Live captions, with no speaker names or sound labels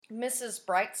Mrs.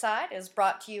 Brightside is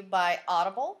brought to you by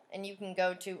Audible, and you can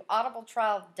go to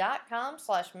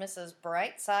audibletrial.com/Mrs.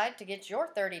 Brightside to get your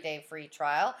 30-day free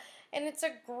trial. And it's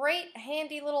a great,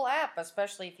 handy little app,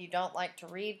 especially if you don't like to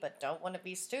read but don't want to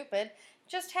be stupid.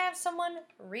 Just have someone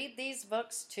read these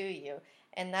books to you.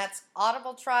 And that's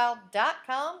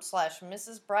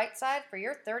audibletrial.com/Mrs. Brightside for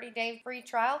your 30-day free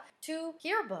trial to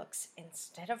hear books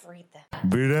instead of read them.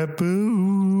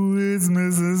 Boo, it's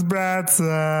Mrs.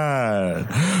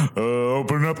 Brightside.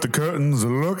 Open up the curtains,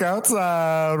 look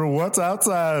outside. What's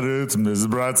outside? It's Mrs.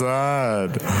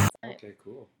 Brightside. Okay,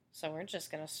 cool. So we're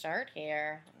just going to start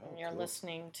here. You're cool.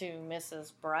 listening to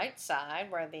Mrs. Brightside,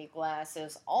 where the glass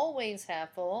is always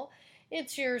half full.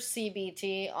 It's your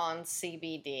CBT on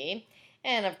CBD.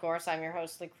 And, of course, I'm your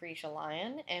host, Lucretia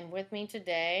Lyon. And with me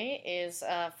today is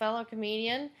a fellow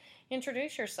comedian.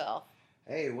 Introduce yourself.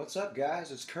 Hey, what's up,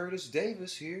 guys? It's Curtis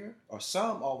Davis here. Or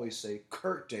some always say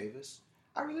Kurt Davis.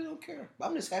 I really don't care.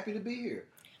 I'm just happy to be here.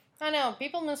 I know,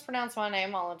 people mispronounce my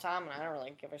name all the time, and I don't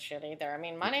really give a shit either. I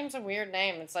mean, my name's a weird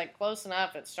name. It's like close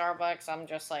enough at Starbucks. I'm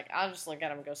just like, I'll just look at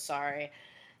them and go, sorry.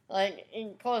 Like,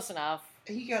 close enough.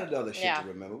 And you got other shit to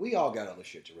remember. We all got other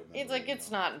shit to remember. It's like, it's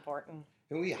not important.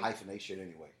 And we hyphenate shit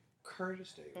anyway.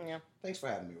 Curtis Davis. Yeah. Thanks for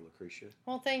having me, Lucretia.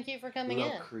 Well, thank you for coming in.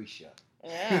 Lucretia.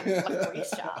 Yeah,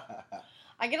 Lucretia.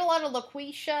 I get a lot of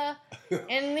Lucretia,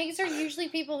 and these are usually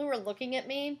people who are looking at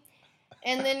me,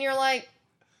 and then you're like,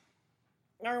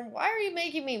 why are you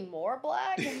making me more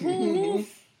black? Might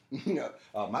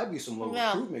be some little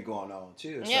recruitment going on,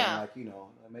 too. So yeah. like,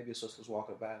 maybe a sister's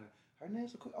walking by and her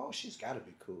name's cool. Oh, she's got to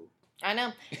be cool. I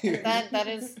know. That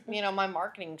is, my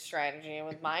marketing strategy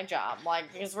with my job.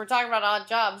 Like, because we're talking about odd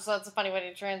jobs, so that's a funny way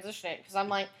to transition it. Because I'm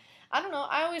like, I don't know,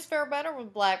 I always fare better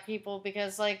with black people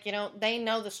because, like, they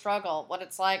know the struggle, what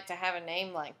it's like to have a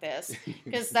name like this.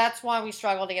 Because that's why we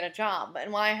struggle to get a job.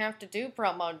 And why I have to do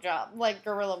promo job, like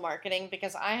guerrilla marketing,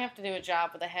 because I have to do a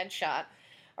job with a headshot,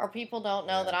 or people don't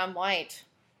know that I'm white.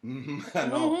 Mm-hmm. I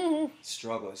know.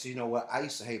 Struggle. So, you know what? I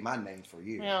used to hate my name for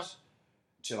years. Yeah.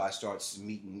 Till I started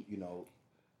meeting,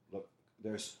 look,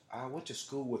 I went to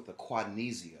school with the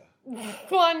Quadnesia.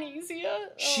 Quadnesia?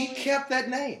 She kept that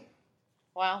name.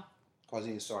 Wow.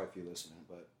 Quadnesia, sorry if you're listening,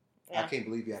 but yeah. I can't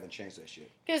believe you haven't changed that shit.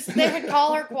 Because they would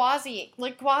call her Quasi,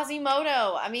 like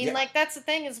Quasimodo. I mean, like, that's the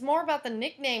thing. It's more about the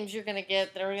nicknames you're going to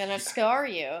get that are going to scar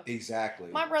you. Exactly.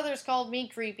 My brother's called me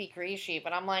Creepy Creasy,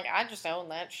 but I'm like, I just own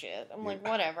that shit. I'm like,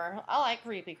 whatever. I like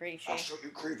Creepy Creasy. I'll show you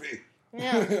creepy.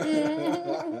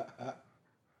 Yeah.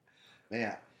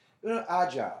 Man,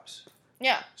 odd jobs.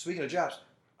 Yeah. Speaking of jobs,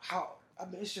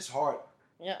 it's just hard.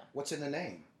 Yeah. What's in the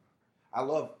name? I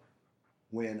love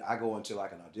when I go into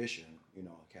like an audition,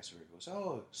 casting goes,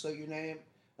 oh, say your name.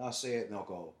 And I'll say it and they'll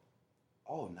go,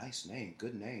 oh, nice name,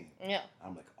 good name. Yeah.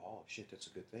 I'm like, oh, shit, that's a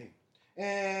good thing.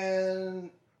 And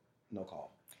no call.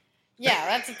 Yeah,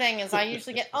 that's the thing is I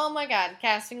usually get, oh my God,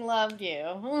 casting loved you.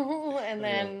 And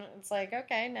then it's like,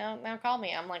 okay, now call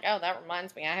me. I'm like, oh, that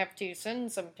reminds me. I have to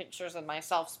send some pictures of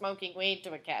myself smoking weed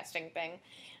to a casting thing.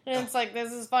 And it's like,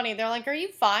 this is funny. They're like, are you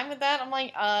fine with that? I'm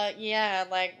like, yeah,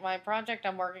 like my project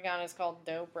I'm working on is called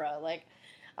Dobra. Like,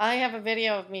 I have a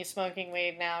video of me smoking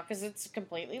weed now because it's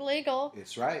completely legal.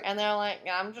 It's right. And they're like,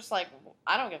 I'm just like,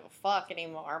 I don't give a fuck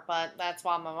anymore. But that's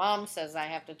why my mom says I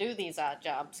have to do these odd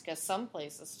jobs because some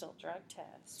places still drug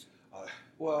test.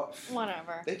 Well,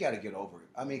 whatever. They got to get over it.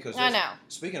 I mean, because I know.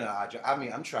 Speaking of odd jobs,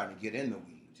 I'm trying to get in the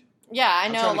weed. Yeah, I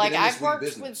know. Like, I've worked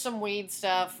business. with some weed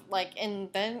stuff, like, and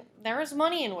then there is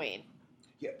money in weed.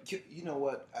 Yeah, you know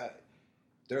what?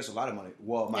 There's a lot of money.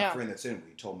 Well, my friend that's in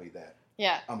weed told me that.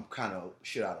 Yeah. I'm kind of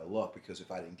shit out of luck because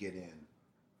if I didn't get in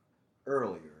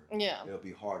earlier, it'll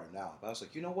be harder now. But I was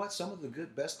like, you know what? Some of the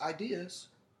best ideas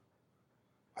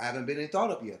I haven't been thought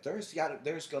up yet. There's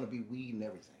going to be weed and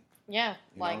everything. Yeah,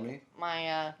 you like know what I mean?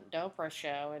 my Dopra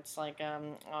show. It's like a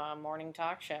morning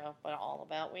talk show, but all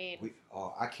about weed.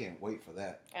 I can't wait for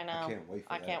that. I know. I can't wait for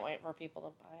that. I can't wait for people to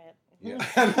buy it. Yeah.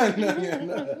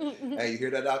 Hey, you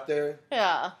hear that out there?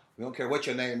 Yeah. We don't care what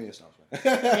your name is.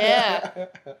 Yeah.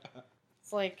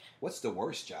 It's like... What's the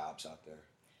worst jobs out there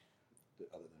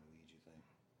other than weed, you think?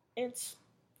 It's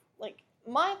like...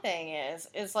 My thing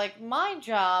is like my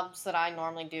jobs that I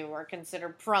normally do are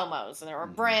considered promos and they're a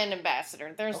brand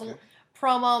ambassador. There's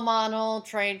promo model,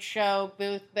 trade show,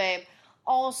 booth babe,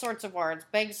 all sorts of words.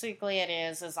 Basically it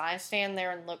is I stand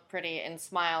there and look pretty and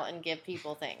smile and give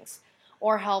people things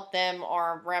or help them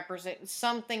or represent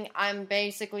something. I'm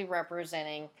basically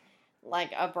representing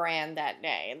like a brand that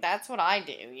day. That's what I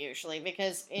do usually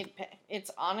because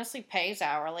it's honestly pays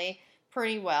hourly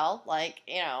pretty well, like,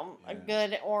 a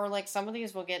good, or like some of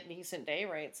these will get decent day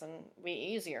rates and be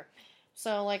easier.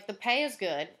 So, like, the pay is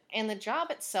good, and the job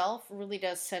itself really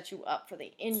does set you up for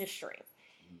the industry.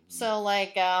 Mm-hmm. So,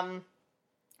 like,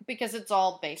 because it's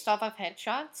all based off of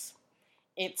headshots,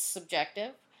 it's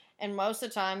subjective, and most of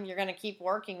the time you're going to keep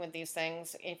working with these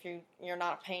things if you're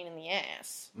not a pain in the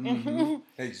ass. Mm-hmm.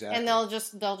 Exactly. And they'll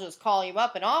just call you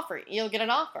up and offer. You'll get an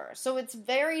offer. So it's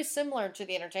very similar to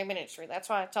the entertainment industry. That's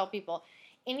why I tell people,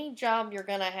 any job you're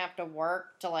going to have to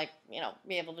work to, like,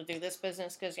 be able to do this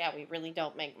business, because, yeah, we really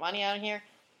don't make money out here.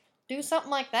 Do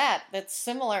something like that that's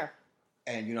similar.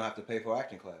 And you don't have to pay for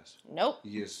acting class. Nope.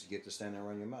 You just get to stand there and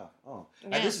run your mouth. Oh.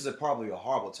 Yeah. And this is probably a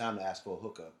horrible time to ask for a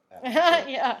hookup.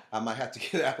 Yeah. I might have to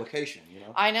get an application,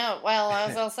 I know. Well,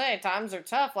 as I'll say, times are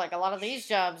tough. Like, a lot of these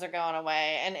jobs are going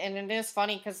away. And it is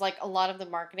funny because, like, a lot of the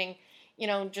marketing,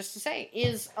 just to say,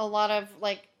 is a lot of,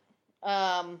 like,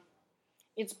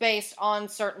 it's based on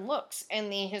certain looks.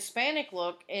 And the Hispanic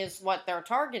look is what they're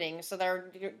targeting. So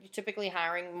they're typically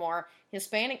hiring more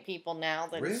Hispanic people now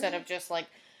instead of just, like,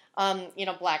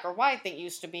 black or white that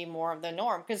used to be more of the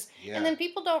norm. And then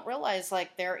people don't realize,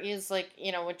 like, there is, like,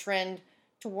 a trend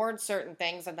towards certain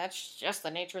things, and that's just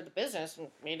the nature of the business, and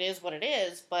it is what it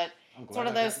is. But it's one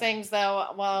of those things, though.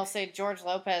 Well, I'll say George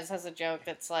Lopez has a joke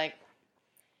that's like,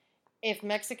 if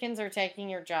Mexicans are taking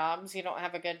your jobs, you don't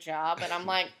have a good job. And I'm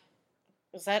like,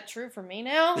 is that true for me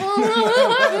now?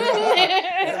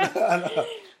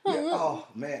 Oh,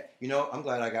 man. I'm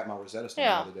glad I got my Rosetta Stone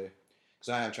the other day. Because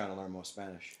I am trying to learn more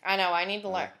Spanish. I know. I need to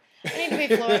learn. I need to be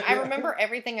fluent. I remember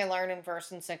everything I learned in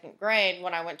 1st and 2nd grade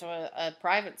when I went to a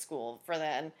private school for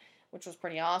then, which was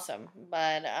pretty awesome.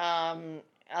 But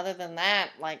other than that,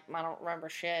 like, I don't remember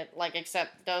shit. Like,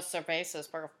 except dos cervezas,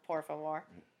 por favor.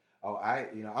 Oh,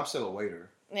 I'm still a waiter.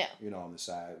 Yeah. On the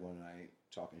side when I ain't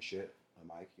talking shit on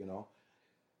mic,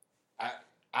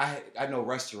 I know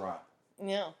restaurant.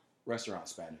 Yeah. Restaurant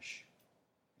Spanish.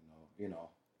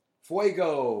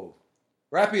 Fuego.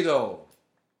 Rapido.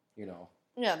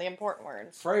 Yeah, the important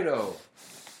words. Fredo.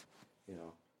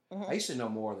 I used to know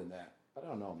more than that. But I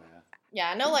don't know, man. Yeah,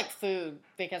 I know, like, food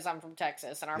because I'm from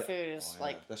Texas and our food is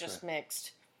just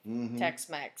mixed. Mm-hmm.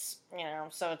 Tex-Mex,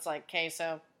 so it's like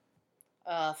queso,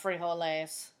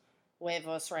 frijoles,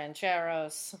 huevos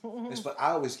rancheros. But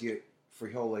I always get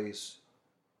frijoles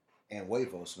and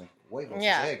huevos. Huevos is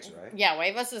eggs, right? Yeah,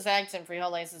 huevos is eggs and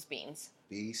frijoles is beans.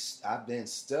 I've been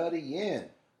studying.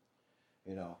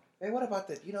 Hey, what about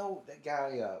that? That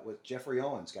guy with Jeffrey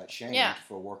Owens got shamed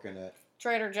for working at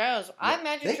Trader Joe's. Yeah. I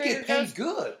imagine they Trader get paid Joe's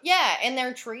good. Yeah, and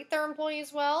they treat their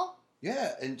employees well.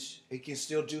 Yeah, and he can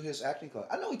still do his acting class.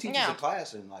 I know he teaches a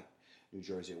class in, like, New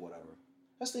Jersey or whatever.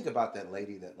 Let's think about that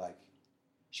lady that, like,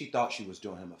 she thought she was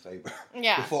doing him a favor.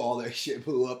 Yeah. Before all that shit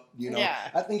blew up, Yeah.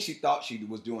 I think she thought she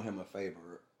was doing him a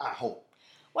favor. I hope.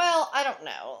 Well, I don't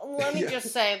know. Let me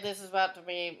just say this is about to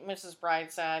be Mrs.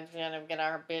 Brightside going to get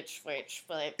our bitch switch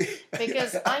flip.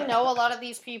 Because I know a lot of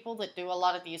these people that do a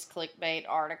lot of these clickbait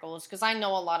articles. Because I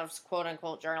know a lot of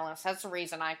quote-unquote journalists. That's the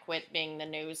reason I quit being the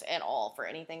news at all for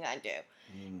anything I do.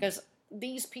 Because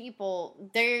these people,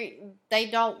 they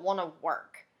don't want to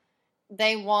work.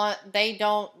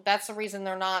 That's the reason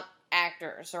they're not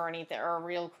actors or anything, or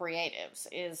real creatives,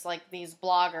 is like these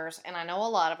bloggers, and I know a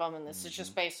lot of them, and this is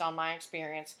just based on my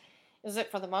experience, is that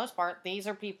for the most part, these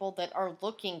are people that are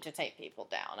looking to take people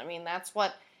down. I mean, that's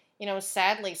what,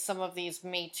 sadly, some of these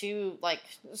Me Too, like,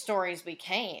 stories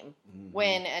became,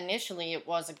 when initially it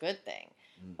was a good thing.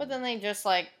 But then they just,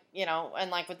 like,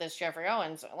 and like with this Jeffrey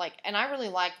Owens, like, and I really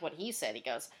liked what he said. He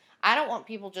goes, I don't want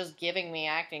people just giving me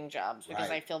acting jobs because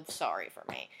they feel sorry for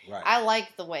me. Right. I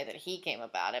like the way that he came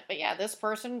about it. But yeah, this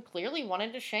person clearly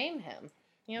wanted to shame him.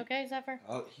 You okay, Zephyr?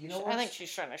 Oh, you know what? I think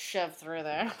she's trying to shove through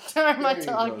there. My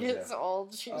dog gets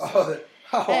old. She's hey.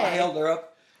 I held her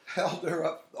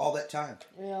up all that time.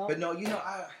 Yeah. But no,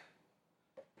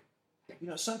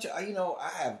 sometimes, I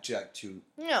have checked two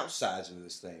sides of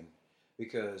this thing.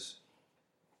 Because,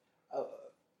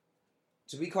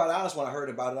 to be quite honest, when I heard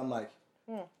about it, I'm like,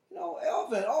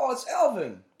 Elvin. Oh, it's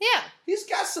Elvin. Yeah. He's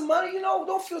got some money,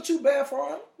 don't feel too bad for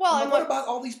him. Well, like, what about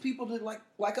all these people that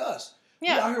like us?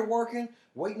 Yeah. We're out here working,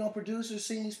 waiting on producers,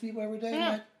 seeing these people every day. Yeah.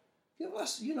 Like, give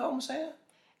us, you know what I'm saying?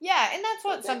 Yeah, and that's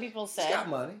what some people say. He's got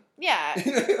money. Yeah.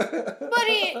 But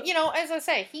he, as I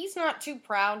say, he's not too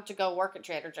proud to go work at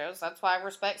Trader Joe's. That's why I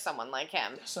respect someone like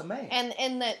him. That's a man.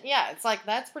 And that, it's like,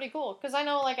 that's pretty cool. Because I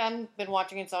know, like, I've been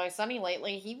watching It's Always Sunny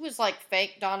lately. He was, like,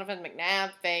 fake Donovan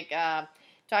McNabb, fake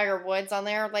Tiger Woods on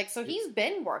there. Like, so he's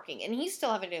been working, and he's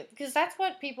still having to do it. Because that's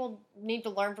what people need to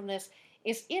learn from this.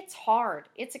 Is it's hard.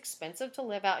 It's expensive to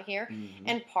live out here. Mm-hmm.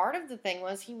 And part of the thing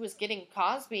was he was getting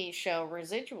Cosby Show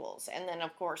residuals. And then,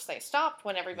 of course, they stopped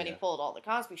when everybody pulled all the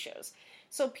Cosby shows.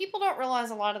 So people don't realize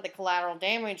a lot of the collateral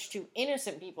damage to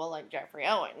innocent people like Jeffrey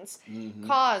Owens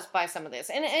caused by some of this.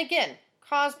 And again,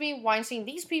 Cosby, Weinstein,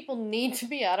 these people need to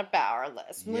be out of power.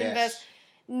 Yes.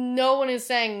 No one is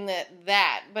saying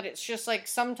that, but it's just like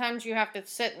sometimes you have to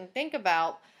sit and think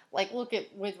about, like, look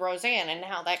at with Roseanne and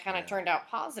how that kind of turned out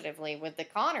positively with the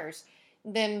Connors,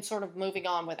 then sort of moving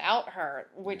on without her,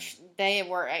 which they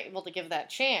were able to give that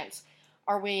chance.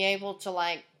 Are we able to,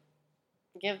 like,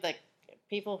 give the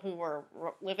people who were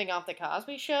living off the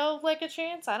Cosby Show, like, a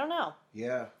chance? I don't know.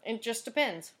 Yeah. It just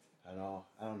depends. I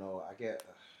don't know.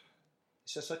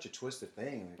 It's just such a twisted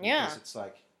thing. Because it's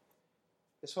like,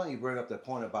 it's funny you bring up that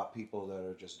point about people that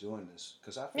are just doing this.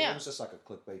 Because I feel it was just like a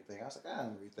clickbait thing. I was like, I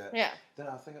didn't read that. Yeah. Then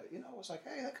I think, it's like,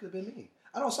 hey, that could have been me.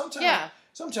 I know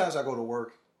sometimes I go to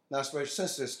work, now especially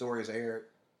since this story is aired,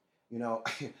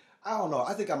 I don't know.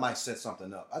 I think I might set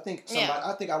something up. I think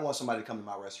I want somebody to come to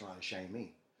my restaurant and shame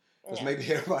me. Because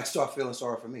maybe everybody start feeling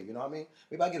sorry for me. You know what I mean?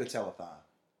 Maybe I get a telethon.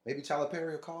 Maybe Tyler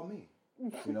Perry will call me.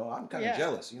 I'm kind of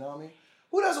jealous. You know what I mean?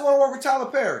 Who doesn't want to work with Tyler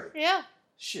Perry? Yeah.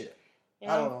 Shit.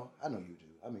 I don't know. I know you do.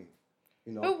 I mean,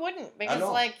 who wouldn't? Because,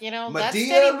 that's Madea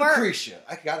steady work. Lucretia.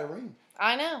 I got a ring.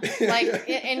 I know. Like,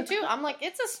 and two, I'm like,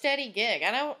 it's a steady gig.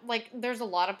 I know, like, there's a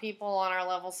lot of people on our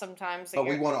level sometimes. But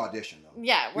we want to audition, though.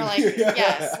 Yeah, we're like,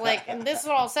 yes. Like, and this is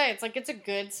what I'll say. It's like, it's a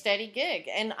good, steady gig.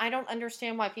 And I don't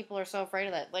understand why people are so afraid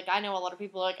of that. Like, I know a lot of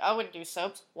people are like, I wouldn't do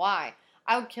soaps. Why?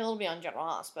 I would kill to be on General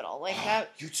Hospital. Like that.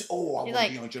 I want to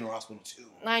be on General Hospital too.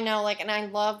 I know, like, and I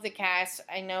love the cast.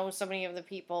 I know so many of the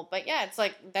people, but yeah, it's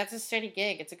like that's a steady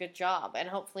gig. It's a good job, and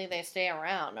hopefully they stay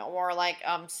around. Or like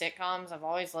sitcoms. I've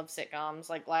always loved sitcoms,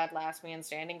 like Glad Last Man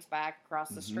Standing's back across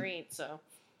the street. So.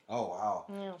 Oh wow!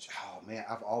 Yeah. Oh man,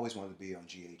 I've always wanted to be on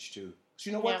GH too.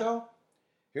 So you know what though?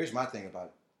 Here's my thing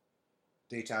about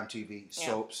daytime TV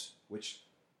soaps, which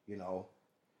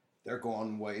they're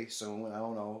going away soon. I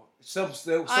don't know. So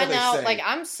I know. They say. Like,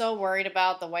 I'm so worried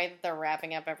about the way that they're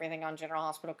wrapping up everything on General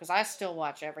Hospital because I still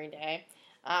watch every day.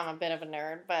 I'm a bit of a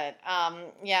nerd, but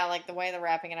like the way they're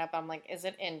wrapping it up, I'm like, is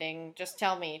it ending? Just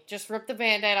tell me. Just rip the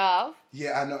Band-Aid off.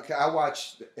 Yeah, I know. I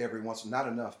watch every once, not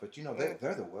enough, but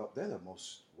they're the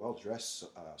most well-dressed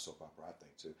soap opera, I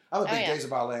think, too. I'm a big Days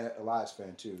of Our Lives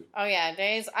fan too. Oh yeah,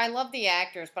 Days. I love the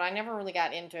actors, but I never really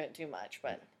got into it too much,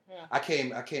 but. Yeah. I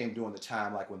came during the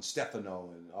time like when Stefano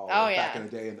and all back in the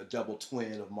day and the double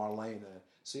twin of Marlena.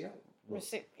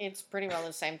 It's pretty well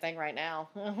the same thing right now,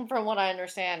 from what I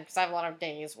understand, because I have a lot of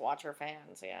Days Watcher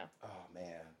fans. Yeah. Oh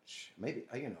man, maybe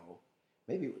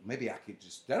maybe I could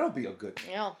just that'll be a good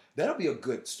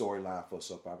storyline for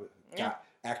soap opera. Yeah.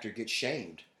 Actor gets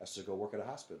shamed, has to go work at a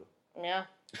hospital. Yeah.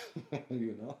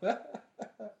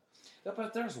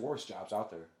 But there's worse jobs out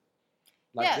there,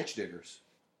 like ditch diggers.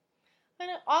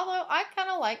 Although I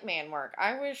kind of like man work.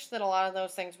 I wish that a lot of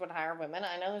those things would hire women.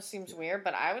 I know this seems weird,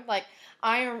 but I would like,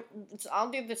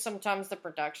 I'll do this sometimes, the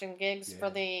production gigs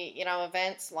for the,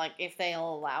 events, like if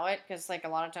they'll allow it, because like a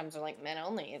lot of times they're like men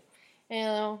only,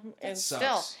 and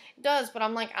still it does, but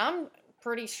I'm like, I'm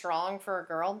pretty strong for a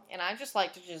girl, and I just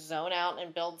like to just zone out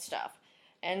and build stuff.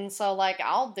 And so like,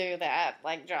 I'll do that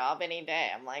like job any day.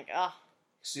 I'm like, oh.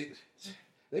 See,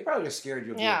 they probably just scared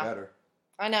you'll do it better.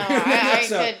 I know.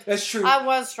 That's true. I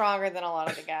was stronger than a lot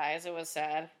of the guys. It was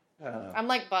sad. I'm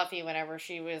like Buffy whenever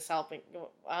she was helping.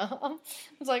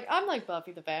 It's like, I'm like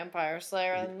Buffy the Vampire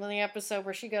Slayer in the episode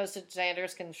where she goes to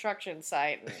Xander's construction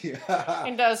site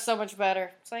and does so much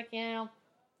better. It's like, Then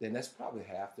that's probably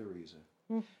half the reason.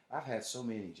 I've had so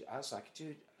many. I was like,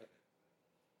 dude,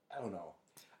 I don't know.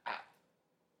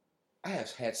 I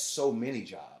have had so many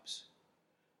jobs.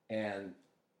 And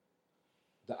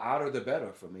the odder, the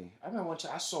better for me. I remember one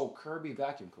time I sold Kirby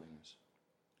vacuum cleaners.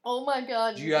 Oh my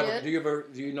God! Do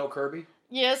you know Kirby?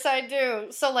 Yes, I do.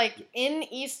 So, like in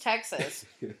East Texas,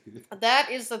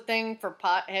 that is the thing for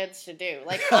potheads to do.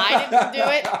 Like I didn't do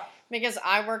it because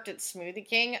I worked at Smoothie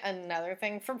King. Another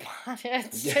thing for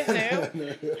potheads to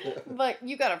do. But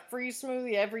you got a free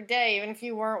smoothie every day, even if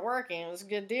you weren't working. It was a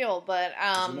good deal. But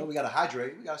we got to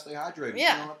hydrate. We got to stay hydrated.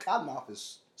 Yeah, cotton mouth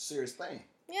is a serious thing.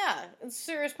 Yeah, it's a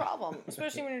serious problem,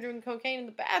 especially when you're doing cocaine in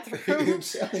the bathroom. I'm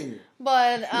telling you.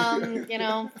 But,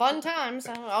 fun times.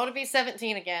 I want to be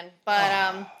 17 again.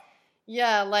 But,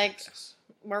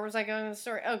 where was I going with the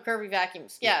story? Oh, Kirby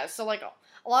vacuums. Yeah, so, like,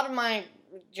 a lot of my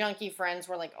junkie friends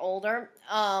were, like, older.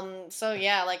 So,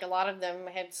 yeah, like, a lot of them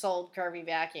had sold Kirby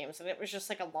vacuums. And it was just,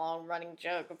 like, a long-running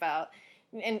joke about...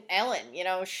 And Ellen,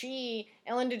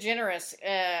 Ellen DeGeneres,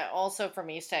 also from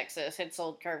East Texas, had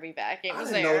sold Kirby vacuums.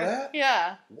 I didn't know that.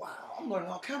 Yeah. Wow, I'm learning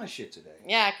all kind of shit today.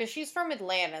 Yeah, because she's from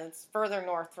Atlanta. It's further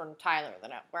north from Tyler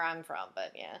than where I'm from,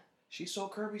 but yeah. She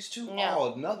sold Kirby's too? Yeah.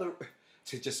 Oh, another...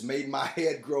 it just made my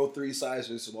head grow 3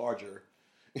 sizes larger.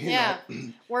 You know?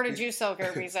 Where did you sell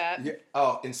Kirby's at? Yeah.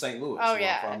 Oh, in St. Louis. Oh,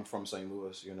 yeah. I'm from St.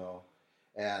 Louis, you know.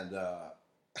 And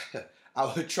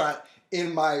I would try,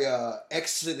 in my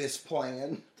exodus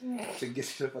plan to get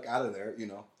the fuck out of there, you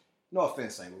know. No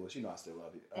offense, St. Louis. You know I still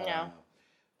love you. Yeah.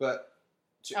 But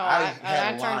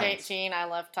I turned 18. I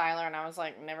left Tyler, and I was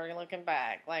like, never looking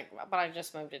back. Like, but I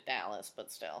just moved to Dallas,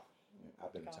 but still.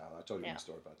 I've been to Tyler. I told you my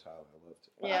story about Tyler. I loved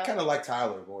it. Yeah. I kind of like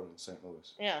Tyler more than St.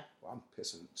 Louis. Yeah. Well, I'm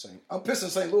pissing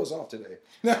St. Louis off today.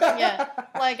 Yeah.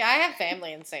 Like, I have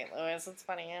family in St. Louis. It's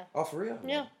funny, yeah. Oh, for real?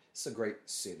 Yeah. It's a great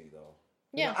city, though.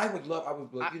 Yeah. You know, I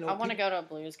would, you know. I want to go to a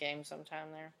Blues game sometime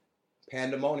there.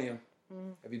 Pandemonium.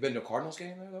 Mm. Have you been to a Cardinals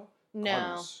game there, though? No.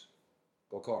 Cardinals.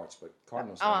 Go Cards, but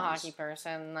Cardinals. I'm a hockey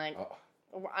person. Like,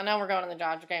 I know we're going to the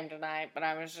Dodger game tonight, but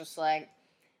I was just like,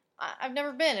 I've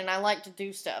never been, and I like to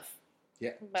do stuff.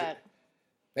 Yeah. But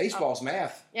baseball's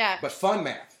math. Yeah. But fun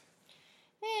math.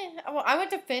 I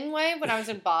went to Fenway when I was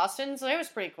in Boston, so it was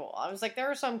pretty cool. I was like, there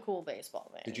are some cool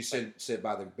baseball games. Did you sit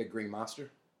by the big green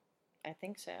monster? I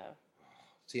think so.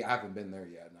 See, I haven't been there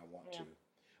yet, and I want to.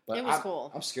 But it was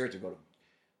cool. I'm scared to go to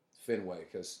Fenway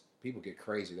because people get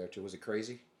crazy there too. Was it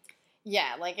crazy?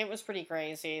 Yeah, like it was pretty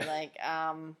crazy. Like,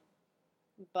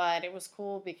 but it was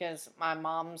cool because my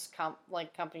mom's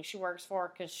company she works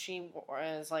for, because she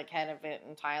was like head of it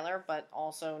in Tyler, but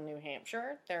also New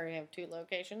Hampshire. There you have 2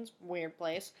 locations. Weird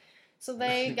place. So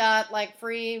they got like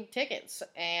free tickets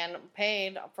and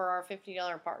paid for our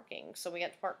 $50 parking. So we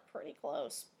got to park pretty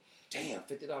close. Damn,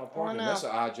 $50 parking. That's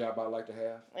an odd job I'd like to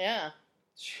have. Yeah.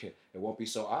 Shit, it won't be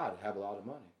so odd to have a lot of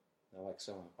money. I like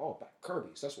selling. Oh,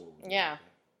 Kirby's. That's what we're doing. Yeah.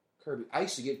 Kirby. I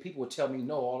used to get, people would tell me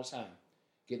no all the time.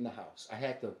 Get in the house.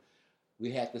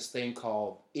 We had this thing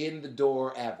called in the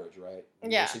door average, right?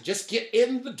 Yeah. So just get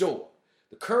in the door.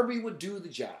 The Kirby would do the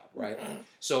job, right?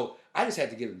 So I just had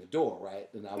to get in the door, right?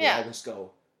 And I would always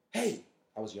go, hey,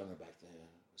 I was younger back then.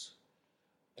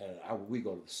 And we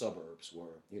go to the suburbs where,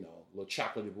 you know, a little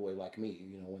chocolatey boy like me,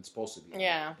 you know, wasn't supposed to be.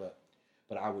 Yeah.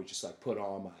 But I would just like put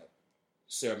on my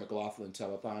Sarah McLachlan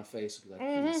telethon face and be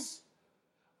like, please,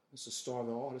 Mr.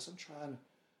 Starving Artist, I'm trying to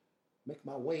make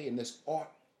my way in this art.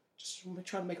 Just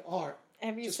trying to make art.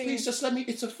 Have you seen? Please, just let me.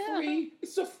 It's a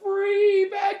free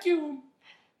vacuum.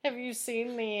 Have you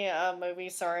seen the movie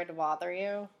Sorry to Bother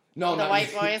You? No, the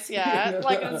white voice. Yeah,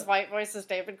 like his white voice is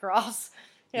David Cross.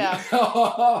 Yeah.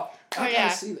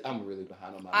 I'm really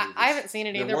behind on my movies. I haven't seen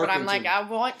it either, but I'm like, I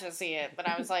want to see it. But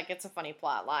I was like, it's a funny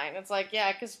plot line. It's like,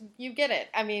 yeah, because you get it.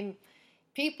 I mean,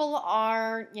 people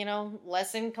are, you know,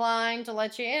 less inclined to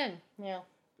let you in. Yeah.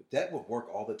 That would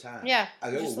work all the time. Yeah.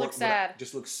 Just look sad.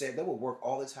 Just look sad. That would work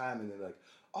all the time. And they're like,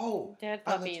 oh. Dead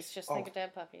puppies. Just think of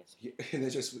dead puppies. Yeah, and they're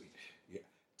just,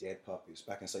 dead puppies.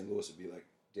 Back in St. Louis, it'd be like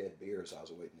dead beers I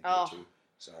was waiting to get to.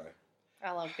 Sorry.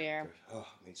 I love beer. Oh,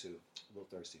 me too. A little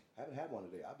thirsty. I haven't had one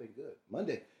today. I've been good.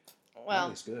 Monday. Well,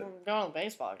 Monday's good. We're going to the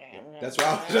baseball game. Yeah. That's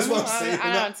what I'm saving up.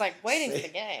 I know, it's like waiting for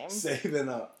the game. Saving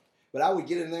up. But I would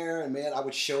get in there and, man, I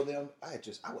would show them. I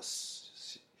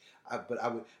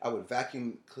would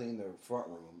vacuum clean the front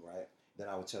room, right? Then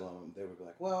I would tell them, they would be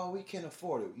like, well, we can't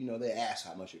afford it. You know, they ask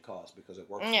how much it costs because it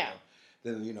works for them.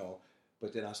 Then, you know,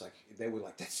 but then I was like, they were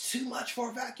like, that's too much for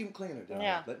a vacuum cleaner. Then I'm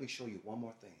like, let me show you one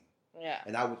more thing. Yeah.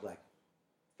 And I would like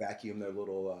vacuum their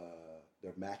little,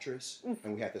 their mattress.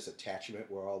 And we had this attachment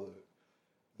where all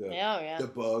the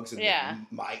bugs and the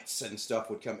mites and stuff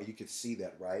would come and you could see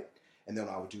that, right? And then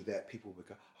I would do that. People would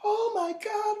go, oh my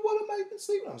God, what am I even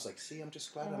sleeping? I was like, see, I'm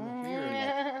just glad I'm here.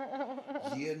 And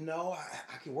like, you know,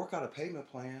 I can work out a payment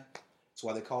plan. That's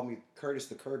why they called me Curtis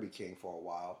the Kirby King for a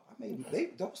while. I mean,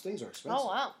 those things are expensive. Oh,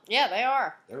 wow. Yeah, they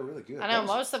are. They're really good. I know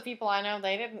most of the people I know,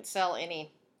 they didn't sell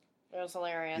any. It was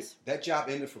hilarious. That job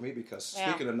ended for me because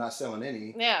speaking of not selling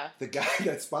any, the guy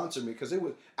that sponsored me, because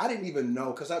I didn't even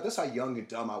know, because that's how young and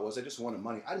dumb I was. I just wanted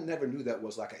money. I never knew that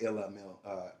was like a MLM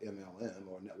or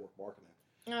network marketing.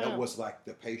 That was like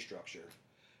the pay structure.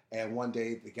 And one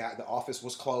day the office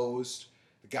was closed.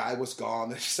 The guy was gone.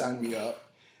 They signed me up.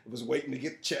 I was waiting to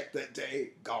get checked that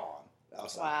day. Gone. I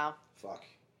was like, fuck.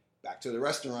 Back to the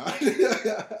restaurant.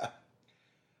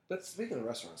 But speaking of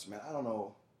restaurants, man, I don't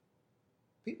know.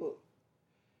 People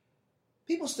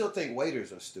still think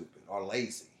waiters are stupid or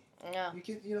lazy. Yeah.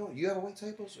 You ever wait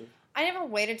tables? Or? I never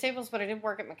waited tables, but I did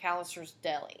work at McAllister's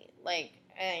Deli. Like,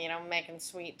 making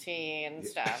sweet tea and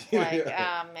stuff. Like,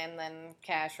 and then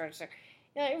cash register.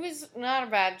 It was not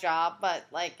a bad job, but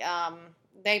like,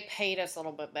 they paid us a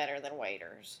little bit better than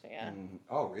waiters. Yeah.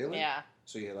 Oh, really? Yeah.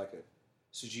 So you had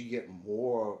so did you get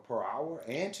more per hour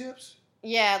and tips?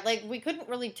 Yeah, like we couldn't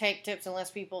really take tips unless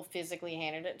people physically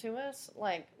handed it to us.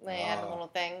 Like they had a little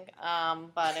thing,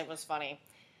 but it was funny.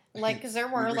 Like because there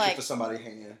were like to somebody's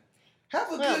hand. Have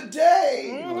a good day.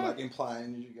 Mm-hmm. You know, like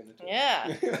implying you're gonna.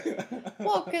 Yeah.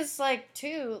 Well, because like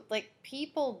too, like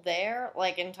people there,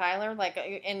 like in Tyler, like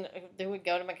and they would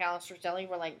go to McAllister's Deli,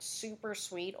 were like super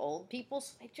sweet old people,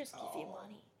 so they just give you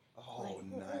money. Oh,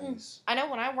 like, nice. I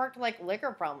know when I worked like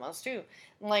liquor promos too,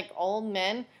 like old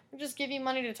men would just give you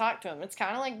money to talk to them. It's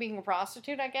kind of like being a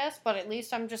prostitute, I guess, but at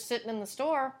least I'm just sitting in the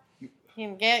store.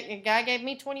 A guy gave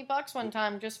me $20 one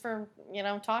time just for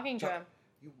talking to him.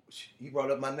 You brought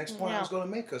up my next point I was going to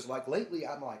make, because like lately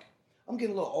I'm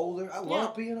getting a little older. I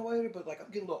love being a waiter, but like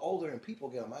I'm getting a little older and people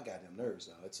get on my goddamn nerves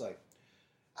now. It's like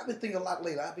I've been thinking a lot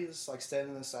lately. I'd be just like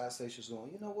standing in the side stations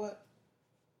going, you know what?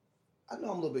 I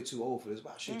know I'm a little bit too old for this,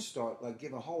 but I should start like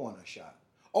giving hoeing a shot.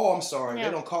 Oh, I'm sorry. Yeah.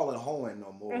 They don't call it hoeing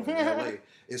no more in LA.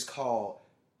 It's called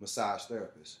massage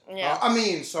therapist. Yeah.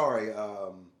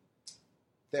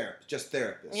 Just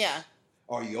therapist. Yeah.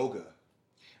 Or yoga.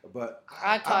 But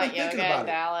I taught yoga in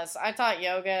Dallas. I taught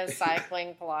yoga,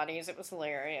 cycling, Pilates. It was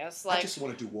hilarious. Like, I just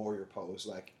want to do warrior pose.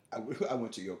 Like I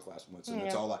went to yoga class once, and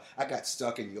it's all I got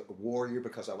stuck in warrior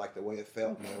because I liked the way it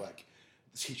felt. And they're like,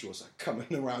 the teacher was like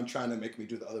coming around trying to make me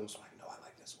do the other ones. I'm like, no, I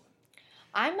like this one.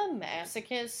 I'm a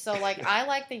masochist, so like I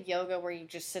like the yoga where you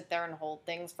just sit there and hold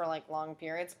things for like long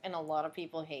periods, and a lot of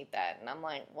people hate that, and I'm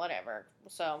like, whatever.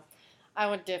 So I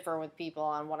would differ with people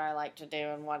on what I like to do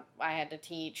and what I had to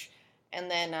teach. And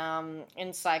then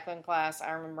in cycling class,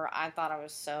 I remember I thought I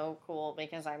was so cool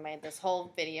because I made this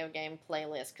whole video game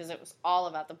playlist because it was all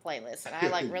about the playlist. And I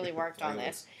like really worked on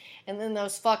this. And then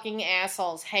those fucking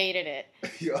assholes hated it.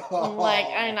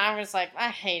 And I was like, I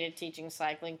hated teaching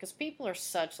cycling because people are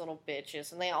such little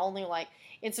bitches. And they only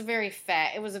it was a very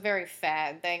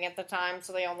fad thing at the time.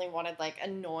 So they only wanted like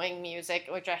annoying music,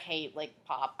 which I hate, like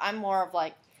pop. I'm more of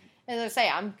like, as I say,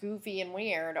 I'm goofy and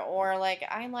weird. Or like,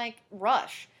 I like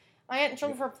Rush. I got in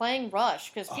trouble for playing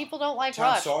Rush because people don't like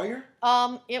Rush. Tom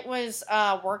Sawyer? It was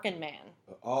Working Man.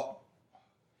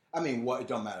 I mean, it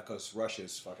don't matter because Rush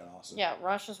is fucking awesome. Yeah,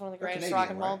 Rush is one of the greatest rock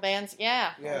and roll bands.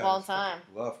 Yeah, of all time.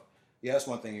 Yeah, that's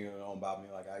one thing you know about me.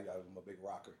 Like I'm a big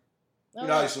rocker.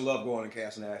 I used to love going and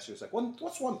casting ass. It's like,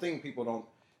 what's one thing people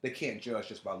they can't judge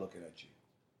just by looking at you?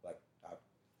 Like I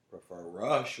prefer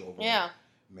Rush over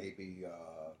maybe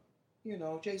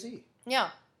Jay-Z. Yeah.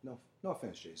 No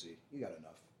offense, Jay-Z. You got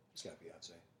enough. It's got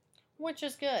Beyonce. Which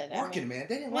is good. Working Man.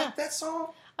 They didn't like that song?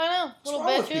 I know. What's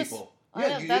wrong with people?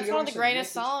 That's one of the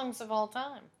greatest songs of all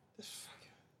time. This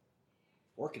fucking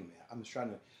Working Man. I'm just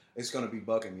trying to... It's going to be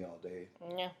bugging me all day.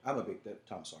 Yeah. I'm a big...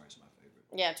 Tom Sawyer's my favorite.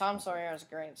 Yeah, Tom Sawyer is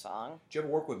a great song. Did you ever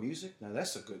work with music? No,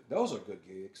 those are good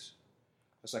gigs.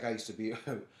 It's like I used to be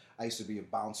a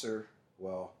bouncer.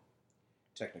 Well,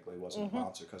 technically it wasn't a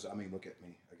bouncer because, I mean, look at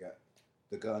me. I got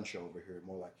the gun show over here.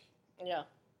 More like... Yeah.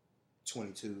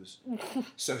 22s.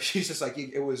 So she's just like, I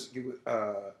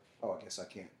guess I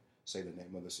can't say the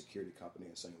name of the security company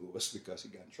in St. Louis because he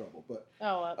got in trouble. But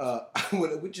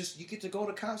you get to go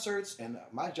to concerts, and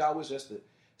my job was just to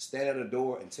stand at the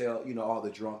door and tell all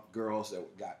the drunk girls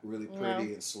that got really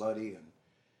pretty and slutty and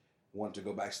wanted to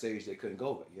go backstage, they couldn't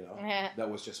go. But that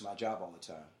was just my job all the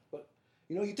time. But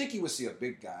you think you would see a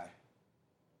big guy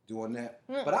doing that,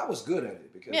 but I was good at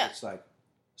it because it's like.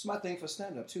 It's my thing for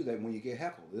stand-up, too, that when you get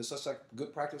heckled, it's just like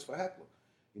good practice for heckler.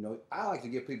 I like to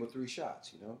give people 3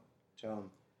 shots, Tell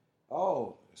them,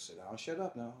 oh, sit down, shut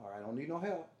up now. All right, I don't need no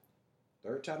help.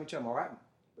 3rd time you tell them, all right,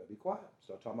 better be quiet.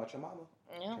 Start talking about your mama.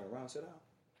 Turn around, sit down.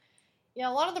 Yeah,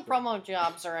 a lot of the promo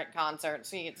jobs are at concerts,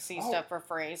 so you get to see stuff for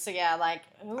free. So yeah, like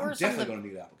I'm definitely gonna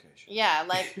need an application. Yeah,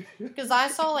 like because I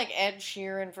saw like Ed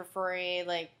Sheeran for free,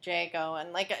 like Jaco,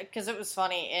 and like because it was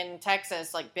funny in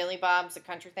Texas, like Billy Bob's the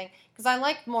country thing. Because I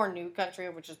like more new country,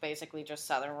 which is basically just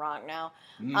Southern rock now.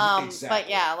 Exactly. But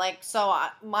yeah, like so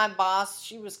my boss,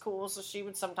 she was cool, so she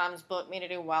would sometimes book me to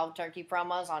do Wild Turkey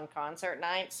promos on concert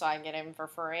nights, so I get in for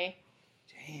free.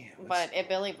 Damn. But at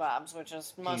Billy Bob's, which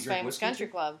is most famous country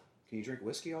club. Can you drink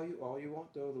whiskey all you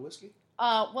want, the whiskey?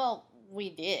 Well, we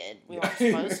did. We weren't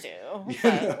supposed to.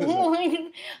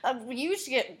 But we used to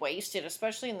get wasted,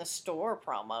 especially in the store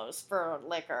promos for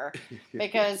liquor.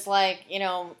 Because,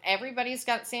 everybody's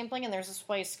got sampling, and there's this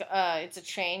place, it's a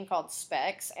chain called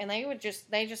Specs, and they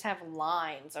just have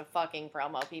lines of fucking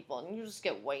promo people, and you just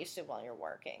get wasted while you're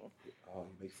working. Oh,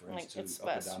 you make friends, too,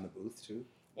 up and down the booth, too?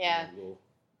 Yeah. Little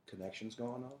connections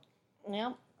going on?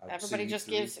 Yep. Everybody just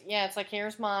gives, it's like,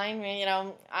 here's mine.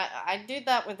 I did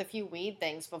that with a few weed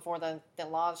things before the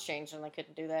laws changed and I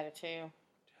couldn't do that too.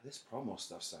 This promo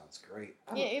stuff sounds great.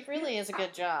 It really is a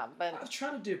good job. But I was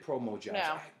trying to do promo jobs.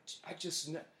 No. I just,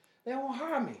 they won't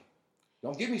hire me.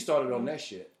 Don't get me started on that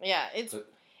shit. Yeah,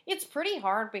 it's pretty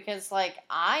hard because, like,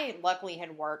 I luckily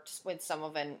had worked with some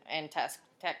of in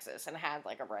Texas and had,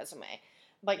 like, a resume.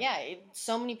 But, yeah,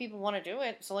 so many people want to do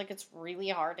it, so, like, it's really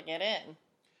hard to get in.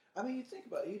 I mean, you think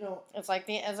about it, It's like,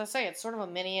 as I say, it's sort of a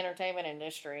mini entertainment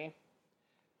industry.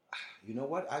 You know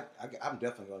what? I'm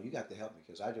definitely going, you got to help me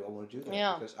because I want to do that.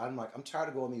 Yeah. Because I'm tired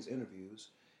of going these interviews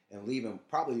and leaving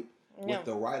probably with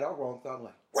the right or wrong thought. I'm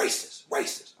like, racist.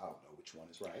 I don't know which one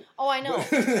is right. Oh, I know.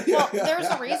 Well, there's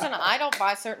a reason I don't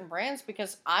buy certain brands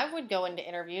because I would go into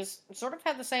interviews and sort of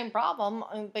have the same problem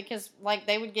because, like,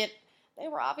 they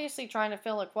were obviously trying to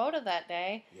fill a quota that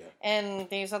day and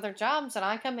these other jobs, and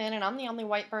I come in and I'm the only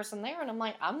white person there, and I'm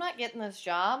like, I'm not getting this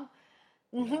job.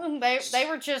 they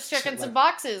were just checking some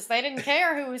boxes. They didn't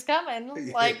care who was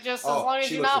coming, like, just as long as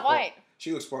you're not white.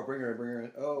 She was smart. Bring her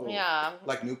in. Oh, yeah,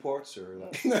 like Newports or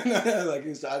like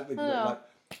I think like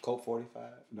Colt 45.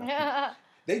 No. Yeah,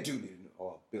 they do need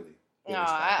Billy.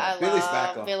 Billy's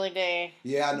back on. Billy D.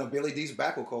 Yeah, I know Billy D's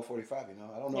back on Colt 45.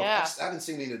 I don't know. Yeah. I haven't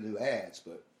seen any of the new ads,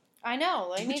 but I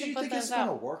know they need to put those out. Do you think it's going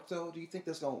to work though? Do you think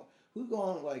that's going? Who's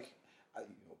going like?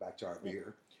 Back to our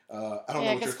beer. I don't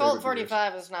know. Because Colt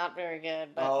 45 is not very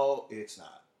good. But it's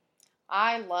not.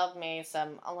 I love me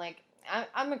some.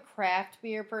 I'm a craft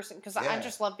beer person because I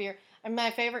just love beer. And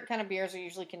my favorite kind of beers are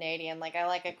usually Canadian. Like I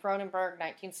like a Kronenbourg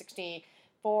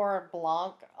 1964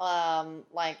 Blanc.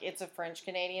 Like it's a French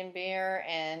Canadian beer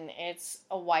and it's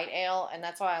a white ale, and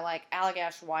that's why I like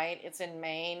Allagash White. It's in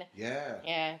Maine. Yeah.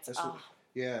 Yeah.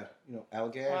 Yeah,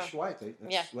 Allagash White.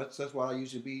 That's what I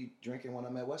usually be drinking when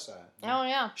I'm at Westside. Oh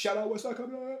yeah. Shout out Westside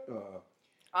coming out.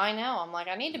 I know. I'm like,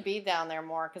 I need to be down there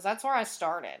more because that's where I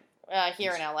started.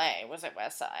 Here in LA was at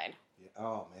Westside. Yeah.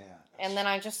 Oh man. And then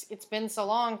it's been so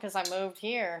long because I moved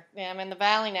here. Yeah, I'm in the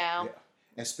Valley now. Yeah.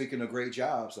 And speaking of great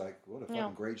jobs, like what a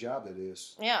fucking great job that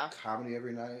is. Yeah. Comedy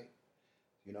every night.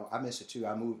 I miss it too.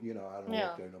 I moved. I don't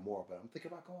work there no more, but I'm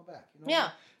thinking about going back.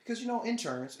 Yeah. Because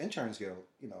interns get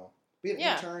be an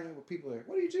intern with people there.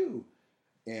 What do you do?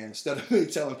 And instead of me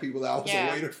telling people that I was a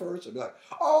waiter first, I'd be like,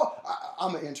 "Oh,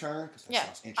 I'm an intern," because that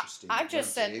sounds interesting. I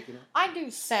just said I do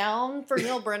sound for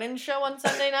Neil Brennan's show on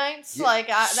Sunday nights.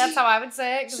 That's how I would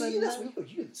say it.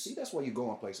 That's why you go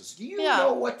on places. You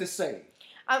know what to say.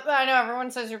 I know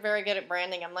everyone says you're very good at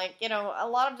branding. I'm like, a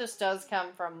lot of this does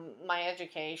come from my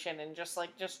education and just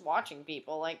watching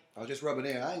people. Like, I'll just rub it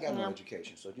in. I ain't got no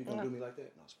education, so you don't do me like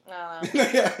that.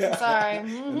 No, sorry.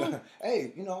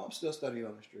 Hey, I'm still studying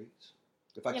on the streets.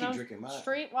 If I keep drinking mine.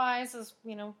 Streetwise is,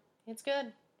 it's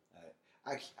good.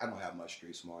 I don't have much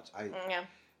street smarts.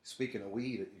 Speaking of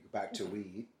weed, back to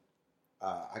weed.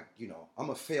 I'm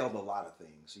a failed a lot of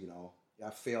things. I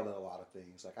failed at a lot of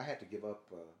things. Like I had to give up.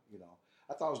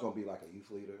 I thought I was going to be like a youth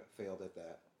leader. I failed at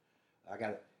that.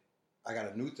 I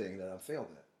got a new thing that I failed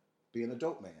at. Being a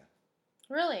dope man.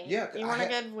 Really? Yeah. You weren't a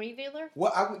good weed dealer?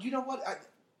 Well, you know what?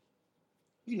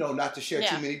 Not to share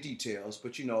too many details,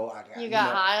 but I got... You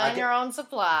got high on your own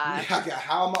supply. I got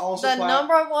high on my own supply. The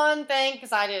number one thing,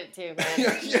 because I did it too,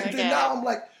 man. Now I'm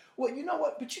like, well, you know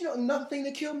what? But another thing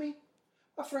that killed me?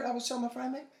 I was telling my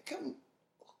friend, man, come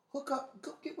hook up,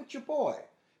 go get with your boy.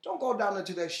 Don't go down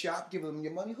into that shop, give them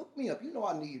your money. Hook me up.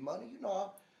 I need money.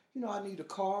 I need a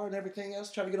car and everything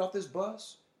else. Trying to get off this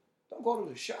bus. Don't go to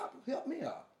the shop. Help me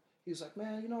out. He was like,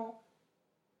 man,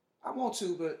 I want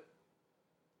to, but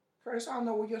Curtis, I don't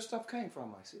know where your stuff came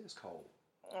from. I said, it's cold.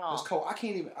 Oh. It's cold. I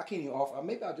can't even offer.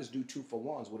 Maybe I'll just do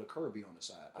 2-for-1s with a Kirby on the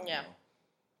side. I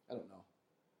don't know.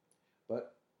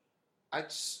 But I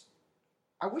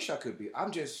wish I could be. I'm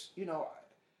just,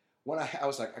 when I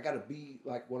was like, I gotta be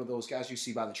like one of those guys you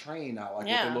see by the train now, like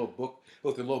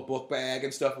with the little book bag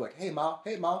and stuff. Like, hey ma,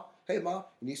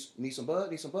 you need some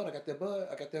bud? I got that bud.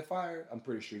 I got that fire. I'm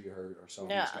pretty sure you heard or some of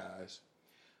these guys.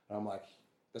 And I'm like,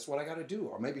 that's what I got to do,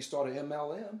 or maybe start an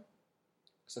MLM,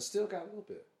 because I still got a little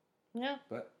bit. Yeah.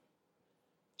 But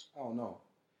I don't know.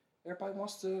 Everybody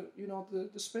wants to, the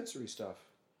dispensary stuff.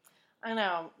 I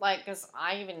know, because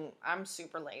I'm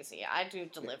super lazy. I do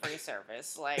delivery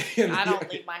service. Like, I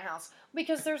don't leave my house.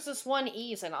 Because there's this one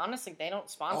Ease, and honestly, they don't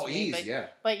sponsor me. Ease, yeah.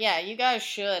 But yeah, you guys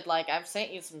should. Like, I've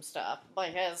sent you some stuff.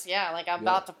 Because, I'm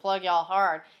about to plug y'all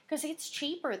hard. Because it's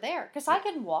cheaper there. Because I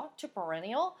can walk to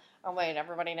Perennial. Oh, wait,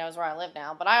 everybody knows where I live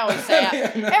now. But I always say,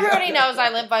 everybody knows I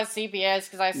live by CPS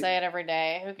because I say it every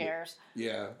day. Who cares?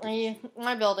 Yeah.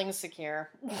 My building's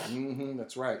secure. Mm-hmm,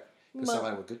 that's right. Because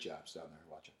somebody with good jobs down there.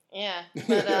 Yeah,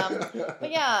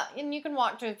 but yeah, and you can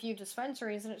walk to a few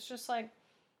dispensaries, and it's just like,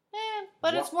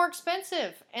 but it's more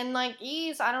expensive. And like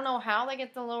Ease, I don't know how they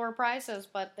get the lower prices,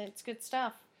 but it's good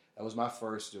stuff. That was my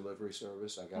first delivery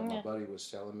service. My buddy was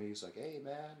telling me, he's like, hey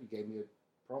man, he gave me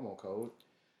a promo code,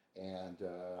 and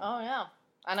oh yeah,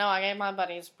 I know. I gave my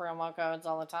buddies promo codes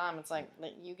all the time. It's like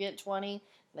you get 20,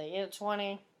 they get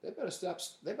 20. They better stop.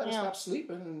 They better stop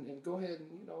sleeping and go ahead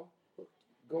and go.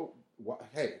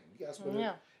 Hey, you guys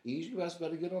better. You guys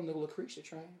better get on the Lucretia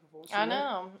train. I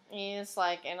know. Ease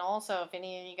and also if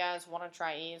any of you guys want to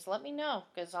try Ease, let me know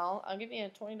because I'll give you a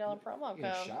 $20 promo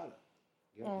code. Shout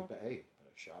her. Better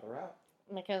shout her out.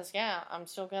 Because I'm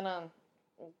still gonna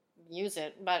use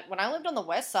it. But when I lived on the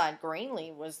west side,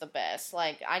 Greenlee was the best.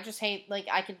 I just hate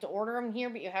I could order them here,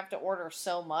 but you have to order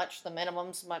so much. The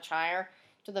minimum's much higher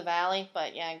to the valley.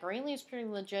 But Greenlee's pretty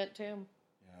legit too.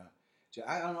 Yeah,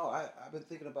 I don't know. I've been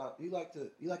thinking about you like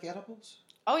edibles.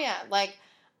 Oh yeah,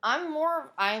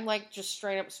 I like just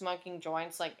straight up smoking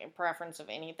joints, in preference of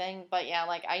anything. But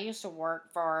I used to work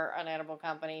for an edible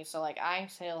company, so I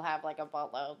still have a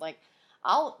buttload.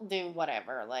 I'll do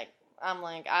whatever.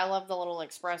 I love the little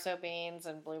espresso beans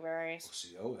and blueberries.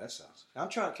 That sounds. I'm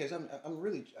trying because I'm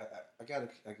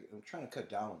trying to cut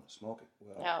down on the smoking.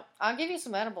 Well, yeah, I'll give you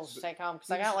some edibles to take home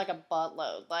because I got a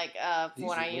buttload.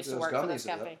 When I used to work for this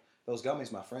company. Those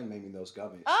gummies, my friend made me those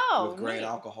gummies. Oh, with grain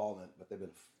alcohol in it, but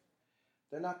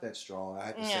they're not that strong. I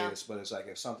hate to say this, but it's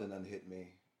if something doesn't hit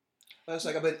me. But it's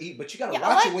I've been eating, but you gotta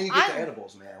watch it when you get the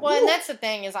edibles, man. Well, and that's the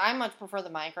thing is I much prefer the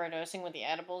microdosing with the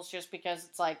edibles just because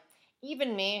it's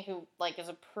even me who is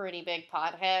a pretty big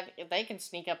pothead, if they can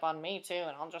sneak up on me too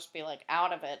and I'll just be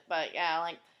out of it. But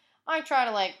I try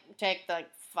to take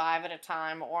 5 at a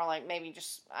time or maybe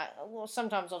just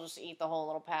sometimes I'll just eat the whole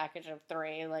little package of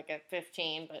 3 at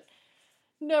 15, but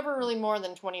never really more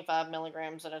than 25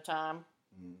 milligrams at a time.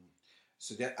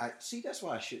 So that's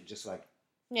why I should just pinch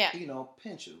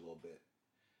it a little bit.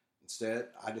 Instead,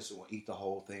 I just want to eat the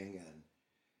whole thing and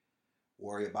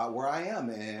worry about where I am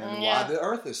and why the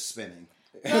earth is spinning.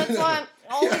 That's why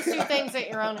always do things at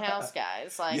your own house,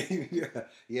 guys.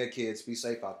 Kids, be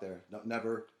safe out there.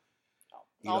 Never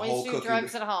always do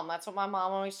drugs at home. That's what my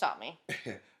mom always taught me.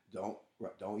 Don't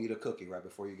eat a cookie right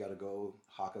before you got to go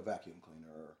hawk a vacuum cleaner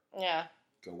or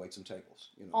go wait some tables.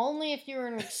 Only if you're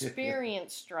an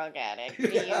experienced drug addict do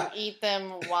you eat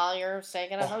them while you're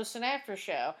going to host an after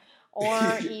show.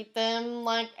 Or eat them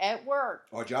at work.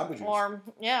 Or Jamba Juice. Or,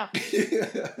 yeah.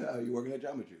 Are you working at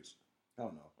Jamba Juice? I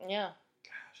don't know. Yeah.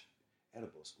 Gosh.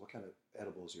 Edibles. What kind of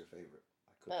edibles are your favorite?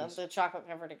 The chocolate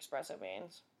covered espresso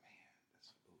beans.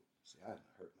 Man, I didn't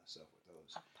hurt myself with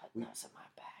those. I'm putting those in my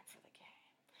bag for the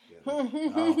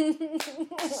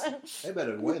game. They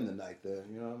better win the night there,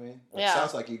 you know what I mean? It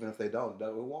sounds like even if they don't,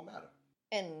 it won't matter.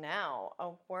 And now,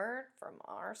 a word from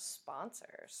our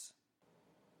sponsors.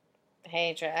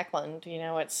 Hey, Jacqueline, do you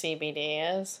know what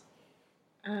CBD is?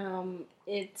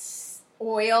 It's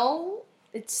oil.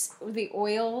 It's the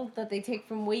oil that they take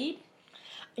from weed.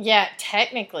 Yeah,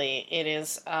 technically it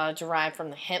is derived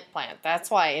from the hemp plant. That's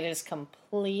why it is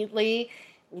completely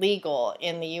legal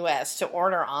in the U.S. to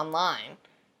order online.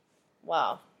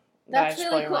 Wow. That's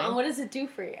really cool. And what does it do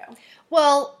for you?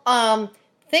 Well,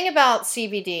 thing about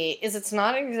CBD is it's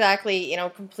not exactly,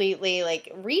 completely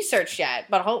researched yet,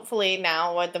 but hopefully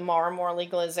now with the more and more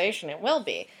legalization it will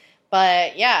be.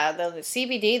 But yeah, the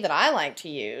CBD that I like to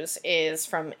use is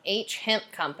from H Hemp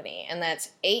Company, and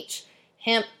that's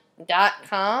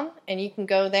hemp.com, and you can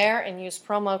go there and use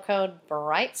promo code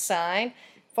BRIGHTSIDE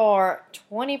for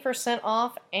 20%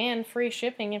 off and free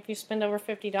shipping if you spend over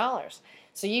 $50.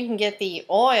 So you can get the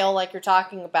oil like you're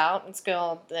talking about. It's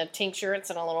called the tincture. It's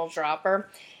in a little dropper.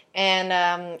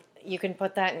 And you can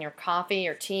put that in your coffee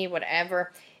or tea,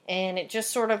 whatever. And it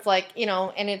just sort of and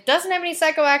it doesn't have any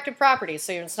psychoactive properties,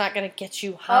 so it's not going to get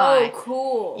you high. Oh,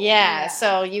 cool. Yeah,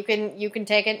 so you can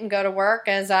take it and go to work,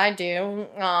 as I do,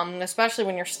 especially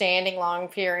when you're standing long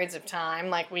periods of time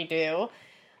like we do.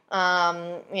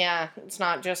 It's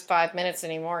not just 5 minutes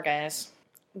anymore, guys.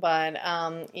 But,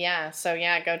 go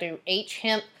to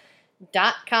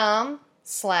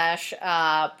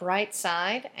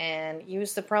hemp.com/brightside and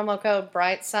use the promo code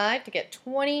brightside to get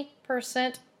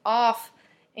 20% off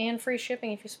and free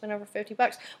shipping if you spend over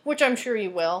 $50, which I'm sure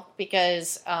you will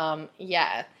because, the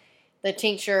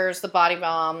tinctures, the body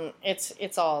balm,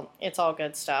 it's all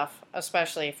good stuff,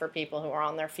 especially for people who are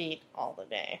on their feet all the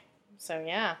day. So,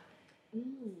 yeah.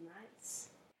 Nice.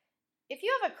 If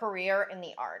you have a career in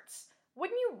the arts,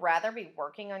 wouldn't you rather be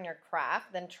working on your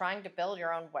craft than trying to build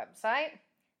your own website?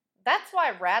 That's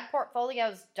why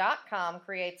radportfolios.com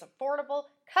creates affordable,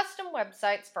 custom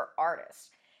websites for artists.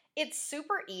 It's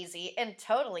super easy and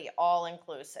totally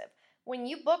all-inclusive. When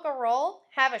you book a role,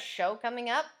 have a show coming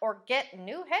up, or get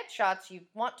new headshots you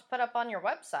want to put up on your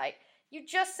website, you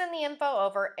just send the info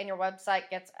over and your website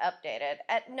gets updated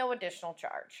at no additional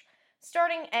charge.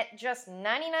 Starting at just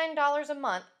 $99 a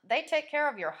month, they take care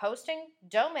of your hosting,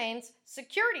 domains,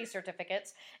 security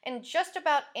certificates, and just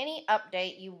about any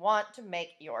update you want to make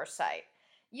your site.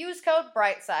 Use code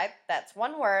BRIGHTSIDE, that's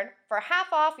one word, for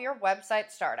half off your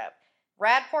website startup.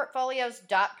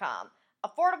 radportfolios.com.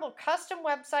 Affordable custom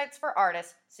websites for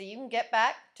artists so you can get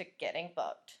back to getting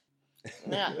booked.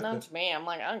 Yeah, not to me. I'm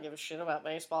like, I don't give a shit about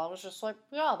baseball. I was just like,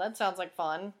 yeah, that sounds like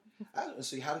fun. I don't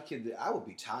see how the kid. I would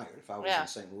be tired if I was in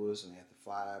St. Louis and they had to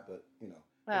fly, but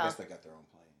I guess they got their own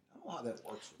plane. I don't know how that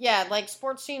works. Like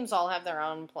sports teams all have their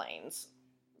own planes.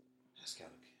 That's kind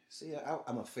of see.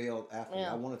 I'm a failed athlete.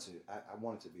 Yeah. I wanted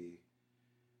to be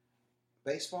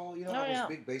baseball. I was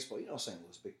big baseball. St.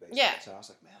 Louis big baseball. Yeah. So I was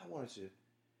like, man, I wanted to,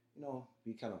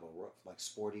 be kind of a rough, like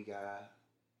sporty guy.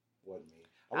 Wasn't me.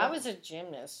 I was a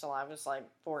gymnast till I was like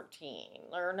 14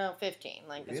 or no 15.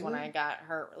 Like that's when I got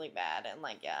hurt really bad and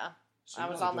so I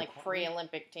was on like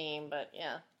pre-Olympic team, but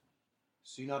yeah.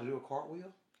 So you know how to do a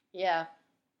cartwheel? Yeah.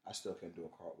 I still can't do a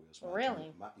cartwheel. So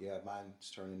really?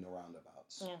 Mine's turning into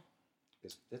roundabouts. Yeah.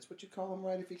 That's what you call them,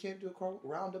 right? If you can't do a cartwheel,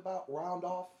 round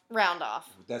off. Round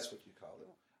off. That's what you call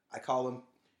it. I call them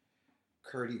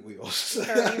curdy wheels.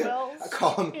 Curdy wheels. I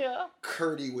call them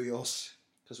curdy wheels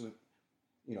because when.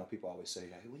 People always say,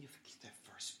 hey, when you get that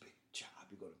first big job,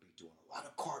 you're going to be doing a lot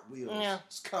of cartwheels. Yeah.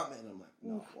 It's coming. I'm like,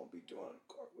 no, I won't be doing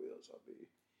cartwheels. I'll be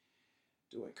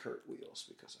doing cartwheels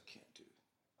because I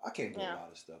can't do a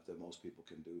lot of stuff that most people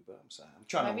can do, but I'm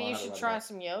trying to learn. Maybe you should try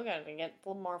some yoga to get a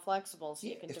little more flexible so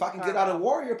you can if I can get out of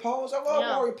warrior pose, I love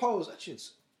warrior pose. That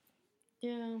shit's...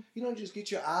 Yeah. You don't just get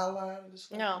your eye line and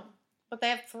stuff. No. But they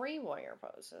have 3 warrior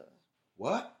poses.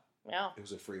 What? Yeah. It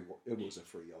was a free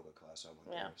yoga class I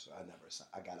went to, so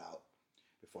I got out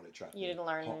before they tried. You didn't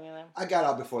learn any of them. I got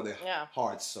out before they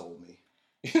hard sold me.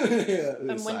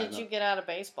 And when did you get out of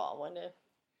baseball?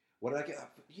 What did I get out?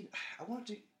 I wanted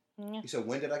to. Yeah. You said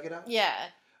when did I get out? Yeah.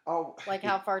 Oh, like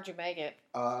how far did you make it?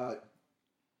 Not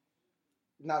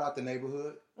out the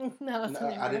neighborhood. Not out the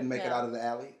neighborhood. I didn't make it out of the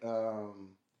alley,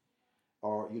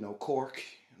 or Cork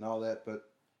and all that, but.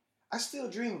 I still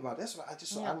dream about it. That's why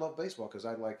I love baseball because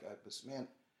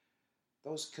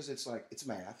because it's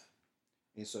math.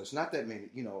 And so it's not that many,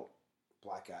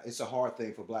 black guys. It's a hard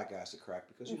thing for black guys to crack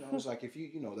because, it's like if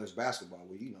there's basketball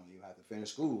where, you have to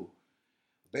finish school.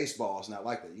 Baseball is not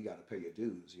like that. You got to pay your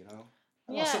dues,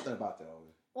 I know something about that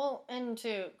always. Well, and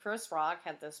too, Chris Rock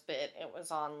had this bit. It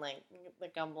was on like the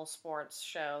Gumbel Sports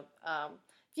show a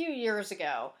few years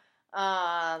ago.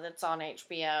 That's on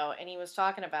HBO, and he was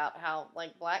talking about how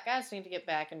like black guys need to get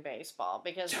back in baseball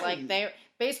because like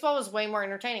baseball was way more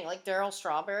entertaining. Like Darryl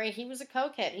Strawberry, he was a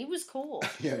cokehead. He was cool.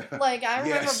 Yeah. Like I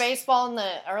remember baseball in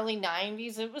the early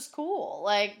 '90s. It was cool.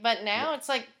 Like, but now it's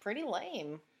like pretty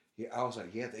lame. Yeah, I was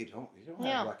like, they don't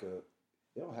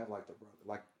have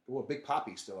Big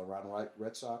Papi's still around, right?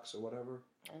 Red Sox or whatever.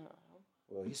 I don't know.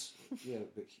 Well, he's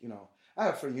but I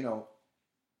have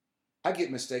I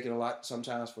get mistaken a lot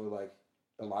sometimes for like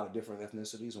a lot of different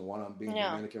ethnicities, and one of them being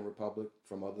Dominican Republic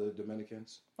from other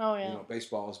Dominicans. Oh yeah.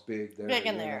 Baseball is big there. Big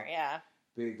in there, yeah.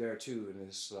 Big there too, and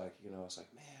it's like it's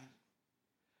like man,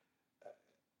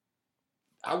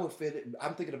 I would fit it.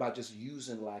 I'm thinking about just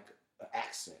using like an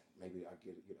accent. Maybe I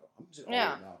get it. I'm just old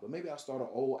now, but maybe I'll start an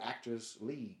old actors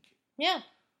league. Yeah.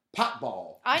 Pop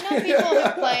ball. I know people who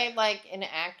play like in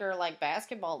actor like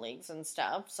basketball leagues and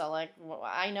stuff. So like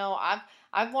I know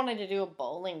I've wanted to do a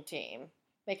bowling team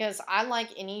because I like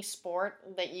any sport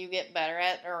that you get better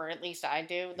at, or at least I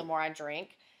do. The more I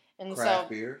drink, and craft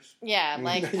beers. Yeah,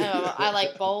 like I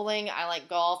like bowling. I like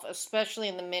golf, especially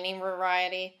in the mini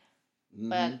variety. Mm-hmm.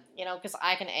 But because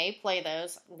I can play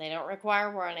those, they don't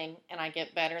require running, and I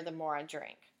get better the more I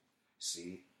drink.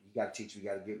 See. You got to teach me. You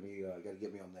got to get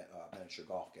me on that miniature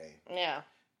golf game. Yeah.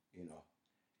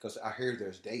 Because I hear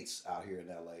there's dates out here in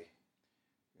LA.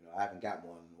 I haven't got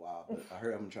one in a while, but I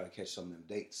heard I'm gonna try to catch some of them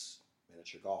dates,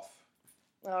 miniature golf.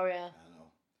 Oh yeah.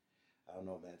 I don't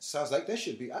know, man. It sounds like there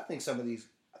should be. I think some of these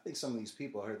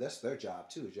people here, that's their job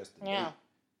too, just to date.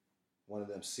 One of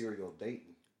them serial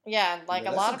dating. Yeah, like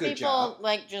a lot of people job.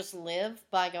 Like just live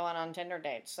by going on Tinder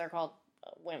dates. They're called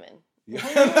women.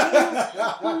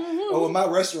 Yeah. Well, in my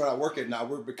restaurant I work at now,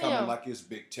 we're becoming like this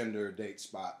big Tinder date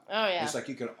spot. Oh yeah. It's like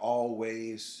you can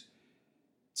always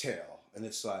tell, and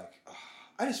it's like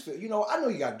I just feel, I know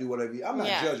you got to do whatever I'm not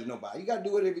judging nobody. You got to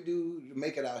do whatever you do to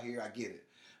make it out here. I get it,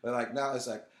 but like now it's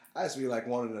like I just be like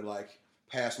wanting to like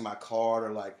pass my card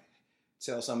or like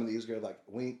tell some of these girls like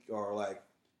wink or like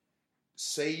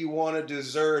say you want a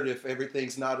dessert if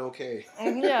everything's not okay.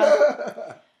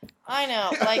 Yeah. I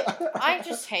know. Like, I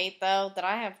just hate, though, that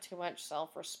I have too much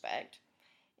self-respect.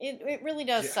 It really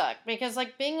does suck. Because,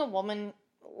 like, being a woman,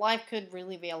 life could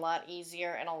really be a lot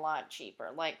easier and a lot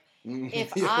cheaper. Like,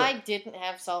 if I didn't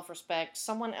have self-respect,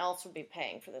 someone else would be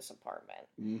paying for this apartment.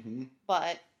 Mm-hmm.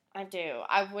 But I do.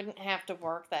 I wouldn't have to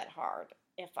work that hard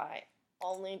if I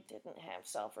only didn't have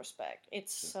self-respect.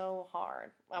 It's so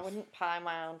hard. I wouldn't pie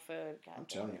my own food. I'm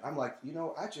telling you. I'm like,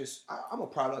 I'm a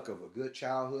product of a good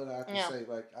childhood. I have to say,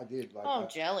 like, I did. Like,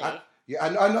 jelly. I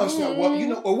know. Well,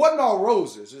 it wasn't all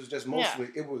roses. It was just mostly,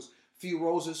 it was few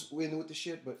roses with the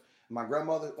shit, but my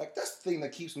grandmother, like, that's the thing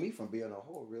that keeps me from being a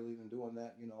whore, really, and doing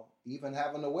that, even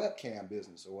having a webcam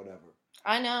business or whatever.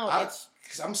 I know.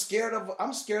 Because I'm scared of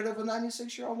a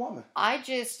 96-year-old woman. I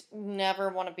just never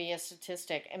want to be a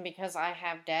statistic, and because I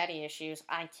have daddy issues,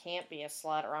 I can't be a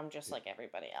slut, or I'm just like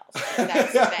everybody else. Like,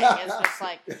 that's the thing. It's just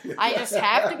like, I just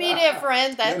have to be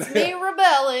different. That's me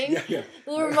rebelling.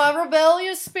 My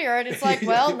rebellious spirit. It's like,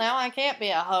 well, now I can't be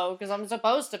a hoe because I'm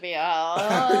supposed to be a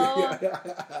hoe.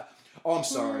 Oh, I'm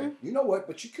sorry. You know what?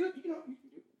 But you could,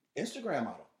 Instagram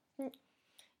model.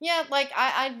 Yeah, like,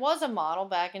 I was a model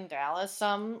back in Dallas.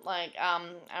 I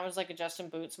was like a Justin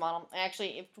Boots model.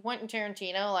 Actually, if Quentin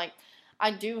Tarantino, like,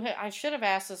 I should have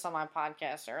asked this on my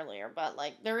podcast earlier, but,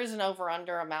 like, there is an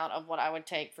over-under amount of what I would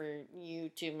take for you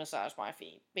to massage my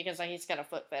feet, because he's got a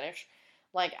foot fetish.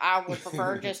 Like, I would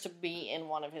prefer just to be in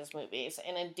one of his movies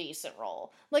in a decent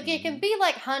role. Like, it can be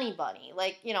like Honey Bunny.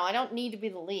 Like, I don't need to be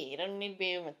the lead. I don't need to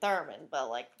be Uma Thurman, but,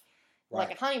 like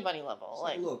a Honey Bunny level. So,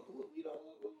 like, look,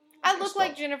 I look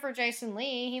like Jennifer Jason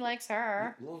Leigh. He likes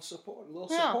her. A little supportive.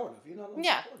 Supporting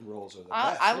roles are the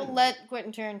best. I will let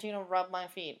Quentin Tarantino rub my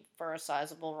feet for a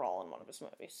sizable role in one of his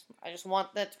movies. I just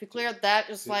want that to be clear.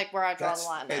 That is like where I draw the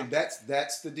line now. And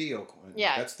that's the deal, Quentin.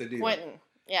 Yeah, that's the deal. Quentin.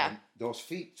 Yeah. And those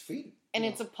feet. And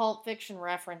it's a Pulp Fiction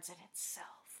reference in itself.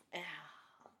 Yeah.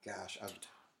 Gosh,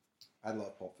 I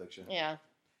love Pulp Fiction. Yeah.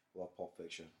 Love Pulp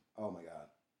Fiction. Oh my God.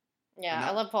 Yeah,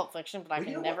 I love Pulp Fiction, but I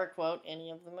can never quote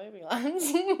any of the movie lines.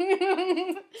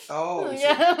 Oh.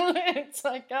 Yeah. It's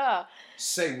like,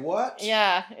 Say what?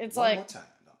 Yeah, it's One like. more time.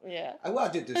 No. Yeah. I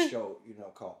did this show,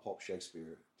 called Pulp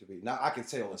Shakespeare. Now, I can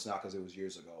tell it's not because it was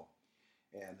years ago.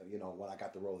 And, when I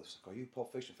got the role, it's like, are you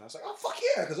Pulp Fiction fan? I was like, oh, fuck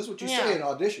yeah, because that's what you say in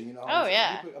audition, Oh,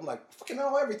 yeah. I'm like, fucking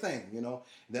know everything, And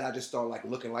then I just start, like,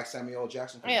 looking like Samuel L.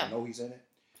 Jackson because I know he's in it.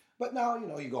 But now,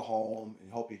 you go home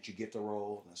and hope that you get the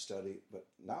role and study. But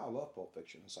now I love Pulp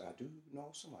Fiction. It's like, I do know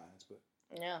some lines, but...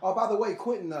 Yeah. Oh, by the way,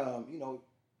 Quentin,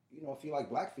 if you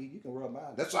like Blackfeet, you can rub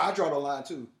mine. That's why I draw the line,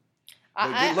 too.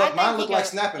 Mine look like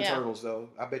snapping turtles, though.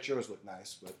 I bet yours look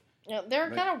nice, but... Yeah, they're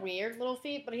kind of weird little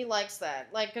feet, but he likes that.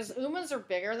 Like, because Uma's are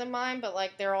bigger than mine, but,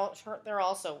 like, they're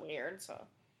also weird, so...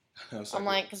 I'm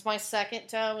like, because my second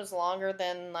toe is longer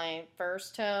than my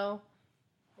first toe.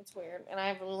 It's weird. And I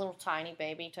have little tiny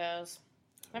baby toes.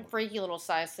 I have freaky little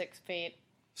size 6 feet.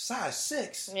 Size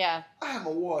 6? Yeah. I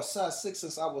haven't worn a size 6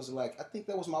 since I was like, I think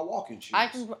that was my walking shoes. I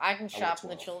can shop in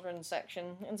the children's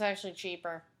section. It's actually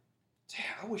cheaper.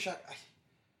 Damn, I wish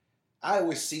I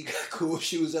always see cool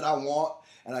shoes that I want,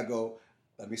 and I go,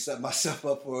 let me set myself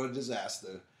up for a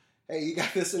disaster. Hey, you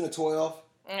got this in a 12?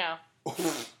 Yeah.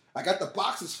 I got the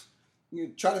boxes.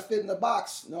 You try to fit in the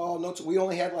box. No, we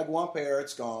only had like one pair.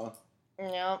 It's gone.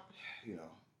 Yeah.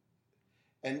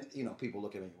 And, people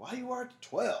look at me, why do you wear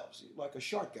 12s? You're like a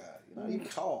short guy. You're not even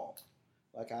tall.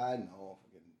 Like, I know.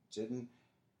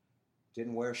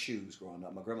 Didn't wear shoes growing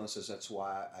up. My grandma says that's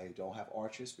why I don't have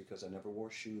arches, because I never wore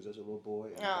shoes as a little boy,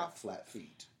 and I got flat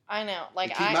feet. I know. Like,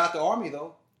 they keep me out the army,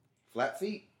 though. Flat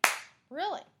feet.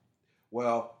 Really?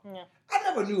 Well, I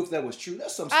never knew if that was true.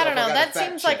 That's some stuff I don't know. That check.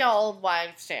 seems like an old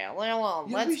wives' tale.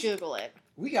 Let's Google it.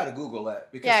 We got to Google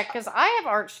that. Because I have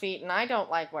arched feet, and I don't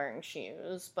like wearing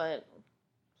shoes, but...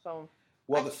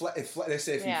 Well, they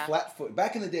say if you flat foot...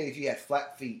 Back in the day, if you had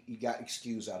flat feet, you got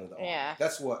excused out of the army. Yeah.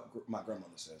 That's what my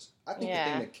grandmother says. I think the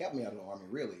thing that kept me out of the army,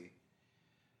 really,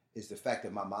 is the fact that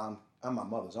I'm my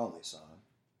mother's only son.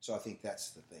 So I think that's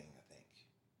the thing,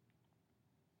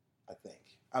 I think.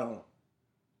 I don't know.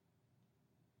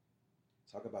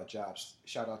 Talk about jobs.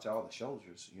 Shout out to all the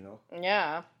soldiers,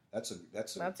 Yeah. That's a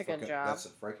good job. That's a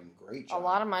freaking great job. A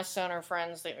lot of my stoner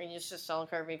friends that used to sell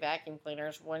Kirby vacuum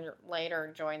cleaners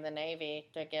later joined the Navy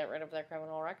to get rid of their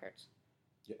criminal records.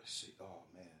 Yeah. See, oh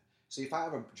man. See, if I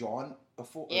ever joined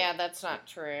before. Yeah, that's not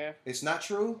true. It's not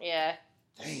true? Yeah.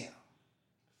 Damn.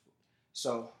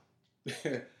 So,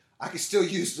 I can still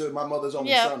use my mother's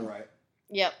only son, right?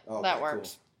 Yep. Okay, that works.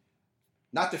 Cool.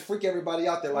 Not to freak everybody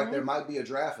out there like there might be a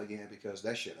draft again, because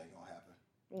that shit ain't gonna happen.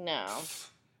 No.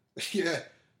 Yeah.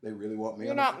 They really want me.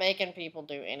 You're not making people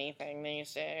do anything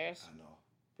these days. I know.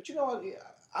 But you know what?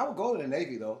 I would go to the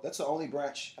Navy, though. That's the only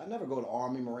branch. I never go to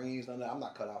Army, Marines, none of that. I'm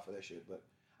not cut out for that shit. But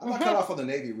I'm not cut out for the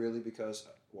Navy, really, because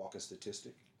walking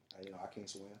statistic. I can't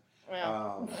swim.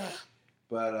 Yeah.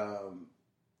 But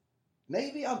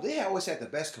Navy, they always had the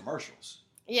best commercials.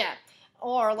 Yeah.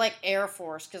 Or like Air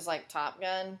Force, because like Top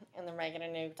Gun, and they're making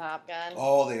a new Top Gun.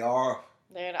 Oh, they are.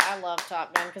 Dude, I love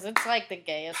Top Gun because it's like the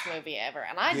gayest movie ever,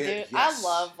 and I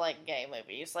love like gay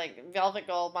movies, like Velvet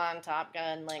Goldmine, Top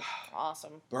Gun, like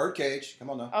awesome. Birdcage, come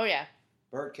on now. Oh yeah.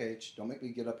 Birdcage, don't make me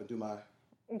get up and do my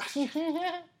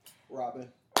Robin.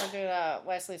 I do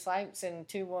Wesley Snipes in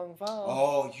 214.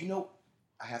 Oh,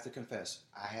 I have to confess,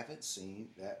 I haven't seen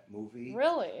that movie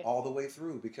really all the way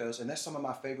through and that's some of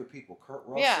my favorite people, Kurt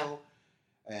Russell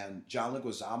and John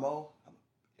Leguizamo.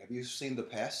 Have you seen The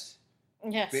Pest?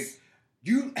 Yes.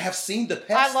 You have seen The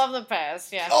Pest? I love The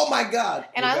Pest, yeah. Oh my God.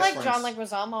 And I like John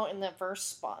Leguizamo in the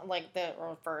first Spawn,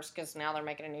 first, because now they're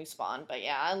making a new Spawn. But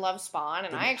yeah, I love Spawn,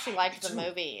 and I actually liked the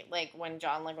movie, like when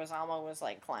John Leguizamo was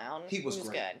like clown. He was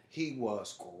great. Good. He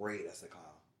was great as the clown.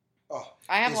 Oh,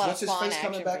 I have a lot of Spawn what's his face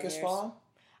coming back as Spawn?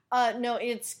 No,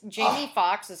 it's Jamie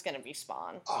Foxx is going to be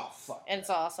Spawn. Oh, fuck. It's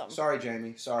awesome. Sorry,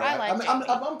 Jamie. Sorry.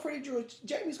 I'm pretty sure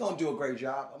Jamie's going to do a great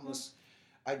job.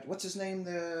 What's his name?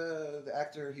 The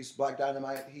actor. He's Black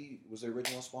Dynamite. He was the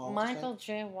original Spawn. Michael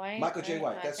J. White. Michael J.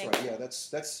 White. That's right. Yeah.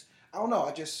 That's. I don't know.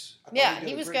 I thought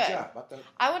he was good.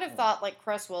 I would have thought like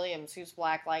Cress Williams, who's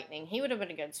Black Lightning. He would have been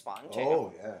a good Spawn too.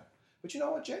 Oh yeah. But you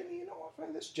know what, Jamie? You know what,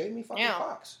 friend? This Jamie fucking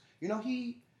Foxx.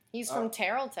 He's from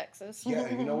Terrell, Texas. Yeah.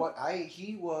 And you know what?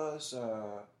 He was.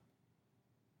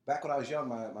 Back when I was young,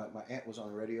 my aunt was on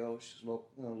the radio. She's a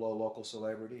little local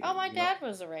celebrity. Oh, my dad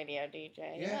was a radio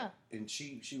DJ. Yeah. And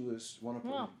she was one of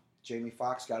them. Jamie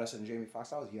Foxx got us into Jamie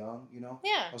Foxx. I was young,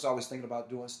 Yeah. I was always thinking about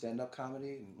doing stand-up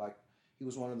comedy. And, like, he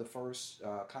was one of the first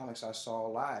comics I saw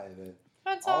live. And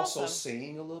that's also awesome.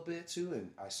 sing a little bit, too.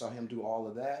 And I saw him do all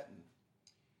of that.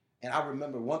 And I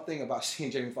remember one thing about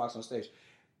seeing Jamie Foxx on stage.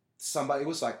 It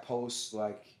was like post,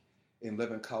 like, In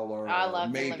Living Color. I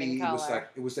love maybe Living Color.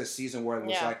 It was that season where it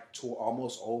was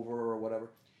almost over or whatever.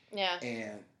 Yeah.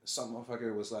 And some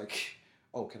motherfucker was like,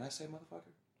 "Oh, can I say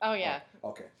motherfucker?" Oh yeah. Oh,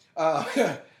 okay.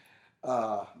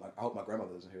 I hope my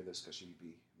grandmother doesn't hear this because she'd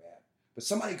be mad. But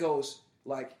somebody goes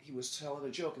like he was telling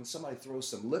a joke, and somebody throws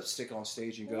some lipstick on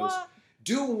stage and goes,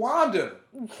 "Do Wanda,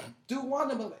 and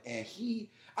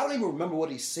I don't even remember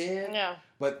what he said. Yeah.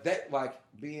 But that I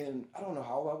don't know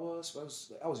how old I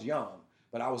was. I was young.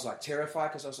 But I was like terrified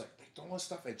because I was like, they throwing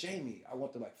stuff at Jamie. I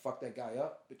want to like fuck that guy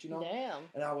up, but Damn.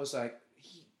 And I was like,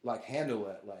 he like handled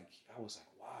it. Like I was like,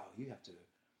 wow, you have to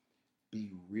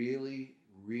be really,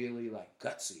 really like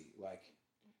gutsy. Like,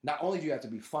 not only do you have to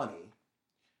be funny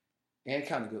and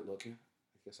kind of good looking.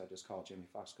 I guess I just called Jamie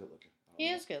Foxx good looking. He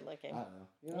is good looking. I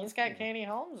don't know. He's got Katie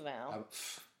Holmes now.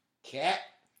 Cat.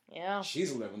 Yeah.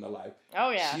 She's living the life.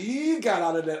 Oh yeah. She got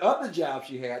out of that other job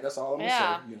she had. That's all I'm gonna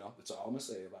say. That's all I'm gonna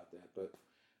say about that.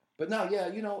 But no, yeah,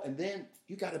 and then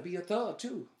you got to be a thug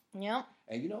too. Yep.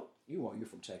 And you're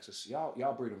from Texas.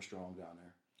 Y'all breed them strong down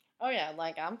there. Oh yeah,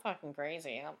 like I'm fucking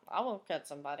crazy. I will cut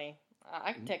somebody.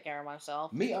 I can take care of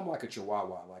myself. Me, I'm like a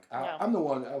chihuahua. Like I'm the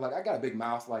one. Like I got a big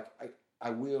mouth. Like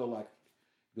I will like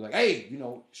be like, hey,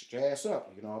 shut your ass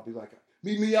up. I'll be like,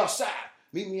 meet me outside.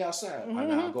 Mm-hmm.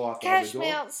 And then I'll go out the Catch other door. me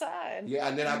outside. Yeah,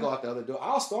 and then I go out the other door.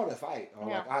 I'll start a fight. Or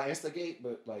like I instigate,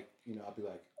 but like I'll be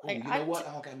like, oh, you know what?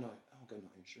 I don't got no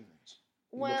insurance.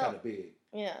 You look kind of big.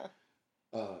 Yeah.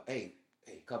 Hey,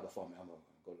 cover for me. I'm gonna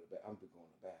go to the I'm going to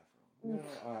the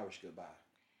bathroom. Irish goodbye.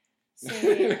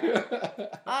 See,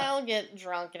 I'll get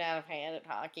drunk and out of hand at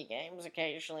hockey games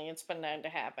occasionally. It's been known to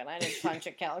happen. I did punch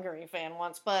a Calgary fan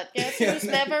once, but guess who's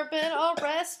never been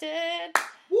arrested?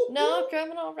 No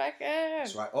criminal record.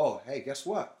 That's right. Oh, hey, guess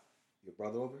what? Your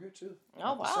brother over here too.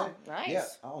 Oh wow, nice. Yeah,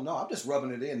 I don't know. I'm just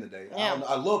rubbing it in today. Yeah.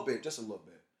 A little bit, just a little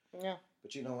bit. Yeah.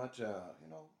 But you know what?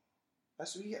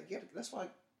 That's why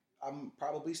I'm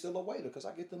probably still a waiter because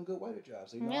I get them good waiter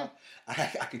jobs. I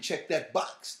can check that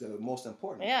box. The most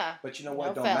important. Yeah. But you know what?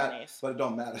 No it don't felonies. matter. But it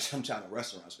don't matter sometimes in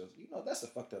restaurants because that's a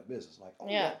fucked up business. Like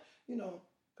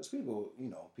because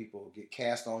people get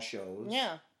cast on shows.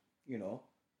 Yeah.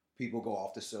 People go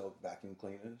off to sell vacuum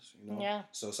cleaners. Yeah.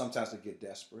 So sometimes they get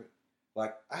desperate.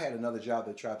 Like, I had another job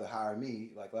that tried to hire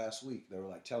me, like, last week. They were,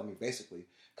 like, telling me, basically,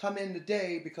 come in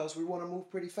today because we want to move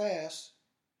pretty fast.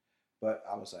 But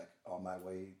I was, like, on my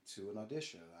way to an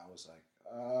audition. I was like,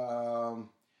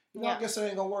 I guess it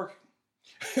ain't going to work.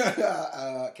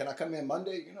 Can I come in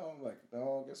Monday? I'm like,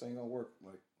 no, I guess it ain't going to work. I'm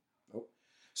like, nope.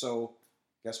 So,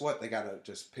 guess what? They got to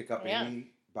just pick up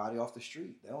anybody off the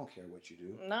street. They don't care what you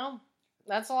do. No.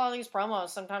 That's a lot of these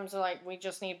promos. Sometimes they're like, we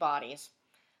just need bodies.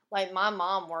 Like, my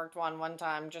mom worked one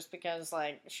time just because,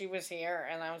 like, she was here,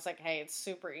 and I was like, hey, it's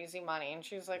super easy money. And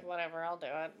she's like, whatever, I'll do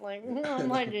it. Like, I'm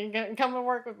like, you can come and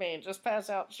work with me. Just pass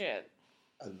out shit.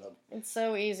 I love it. It's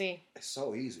so easy. It's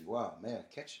so easy. Wow, man.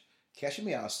 Catching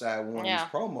me outside one of these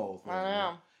promo things. I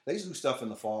know. They used to do stuff in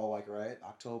the fall, like, right?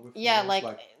 October. Yeah, like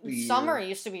summer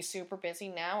used to be super busy.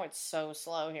 Now it's so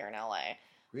slow here in LA.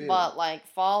 Really? But, like,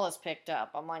 fall has picked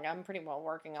up. I'm like, I'm pretty well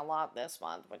working a lot this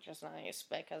month, which is nice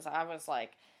because I was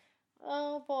like,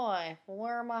 oh boy,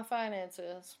 where are my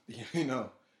finances? You know,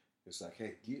 it's like,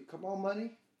 hey, come on,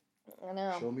 money. I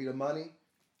know. Show me the money.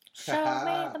 Show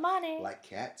me the money. Like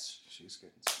Cats, she's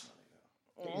getting some money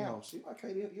though. Yeah. You know, see, like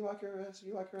Katie, you like her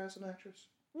as an actress?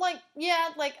 Like, yeah,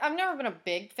 like I've never been a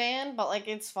big fan, but like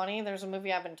it's funny. There's a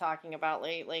movie I've been talking about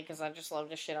lately because I just love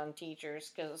to shit on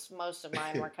teachers because most of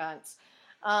mine were cunts.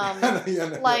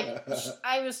 Like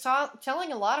I was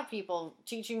telling a lot of people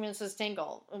Teaching Mrs.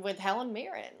 Tingle with Helen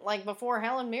Mirren, like before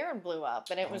Helen Mirren blew up,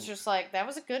 and it was just like that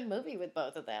was a good movie with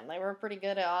both of them. They were pretty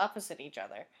good opposite each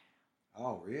other.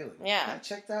 Oh, really? Yeah. I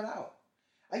check that out.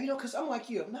 You know, because I'm like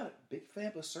you, I'm not a big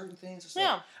fan, but certain things, it's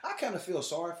like, I kind of feel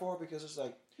sorry for her because it's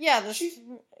like,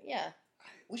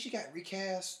 when she got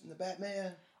recast in the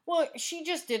Batman. Well, she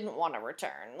just didn't want to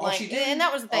return. Like, she didn't? And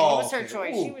that was the thing. It was her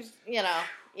choice. Ooh. She was, you know,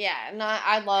 and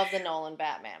I love the Nolan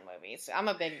Batman movies. I'm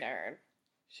a big nerd.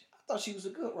 I thought she was a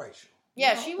good Rachel.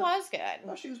 Yeah, she was good. I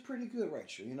thought she was pretty good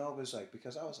Rachel. You know, it was like,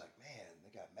 because I was like, man,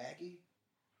 they got Maggie.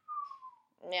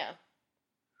 Yeah.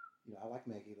 You know, I like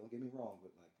Maggie. Don't get me wrong,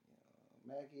 but like,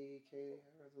 Maggie, Katie,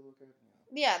 I rather look at.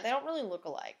 Yeah, they don't really look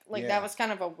alike. Like that was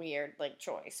kind of a weird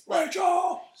choice.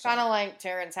 Rachel, kind of like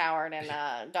Terrence Howard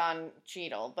and Don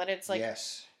Cheadle, but it's like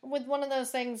with one of those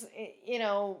things. You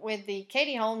know, with the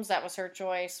Katie Holmes, that was her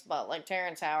choice, but like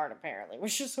Terrence Howard apparently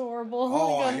was just horrible.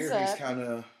 Oh, I hear he's kind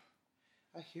of.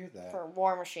 I hear that for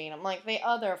War Machine. I'm like the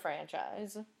other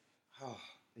franchise. Oh,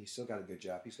 he's still got a good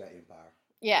job. He's got Empire.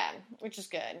 Yeah, which is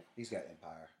good. He's got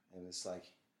Empire, and it's like.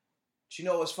 You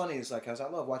know what's funny is like, cause I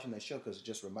love watching that show because it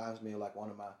just reminds me of like one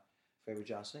of my favorite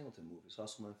John Singleton movies,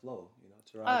 Hustle and Flow. You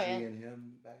know, Taraji and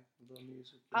him back in the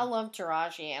music. I love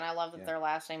Taraji, and I love that their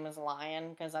last name is Lion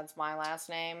because that's my last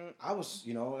name. I was,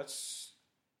 you know,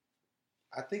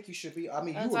 I think you should be. I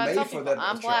mean, you were made for that.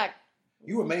 I'm black.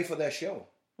 You were made for that show.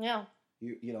 Yeah.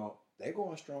 You know, they're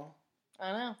going strong.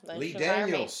 I know. Lee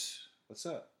Daniels, what's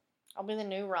up? I'll be the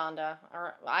new Rhonda.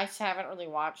 I haven't really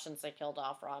watched since they killed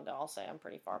off Rhonda. I'll say I'm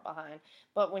pretty far behind.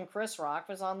 But when Chris Rock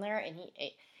was on there and he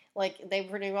ate, like they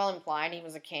pretty well implied he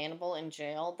was a cannibal in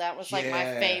jail. That was like my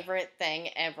favorite thing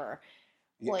ever.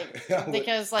 Like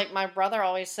because like my brother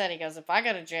always said, he goes, if I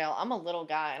go to jail, I'm a little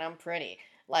guy and I'm pretty.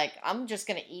 Like, I'm just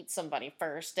going to eat somebody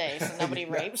first day so nobody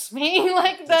rapes me.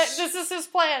 Like, this is his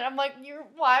plan. I'm like,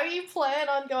 why do you plan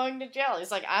on going to jail?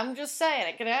 He's like, I'm just saying,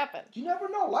 it could happen. You never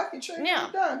know. Life can change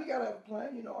every time. You got to have a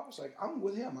plan. You know, I was like, I'm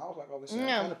with him. I was like, oh, this is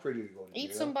kind of pretty to go to jail.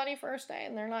 Eat somebody first day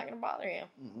and they're not going to bother you.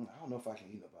 Mm-hmm. I don't know if I can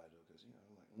eat nobody, though, because,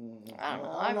 you know, I'm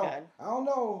like, I don't know. I don't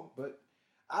know. But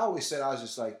I always said I was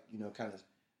just like, you know, kind of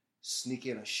sneak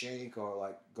in a shank or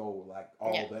like go like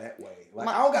all that way. Like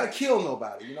I don't gotta kill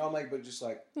nobody, you know. I'm like, but just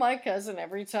like my cousin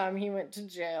every time he went to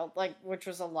jail, like which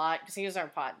was a lot because he was our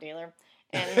pot dealer,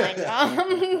 and like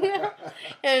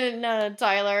and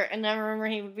Tyler, and I remember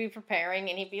he would be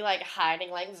preparing and he'd be like hiding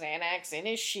like Xanax in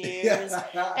his shoes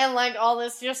and like all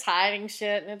this just hiding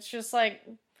shit, and it's just like.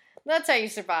 That's how you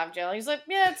survive jail. He's like,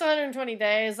 yeah, it's 120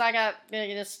 days. I got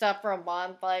this stuff for a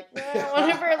month. Like,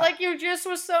 whatever. Like, you just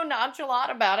was so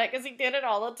nonchalant about it because he did it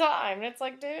all the time. And it's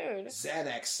like, dude.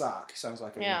 Xanax sock. Sounds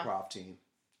like an improv team.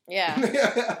 Yeah.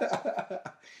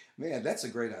 Man, that's a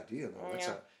great idea,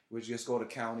 though. We just go to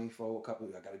county for a couple.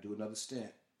 I got to do another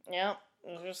stint. Yep.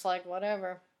 It's just like,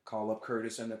 whatever. Call up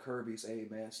Curtis and the Kirbys. Hey,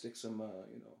 man, stick some,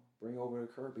 bring over a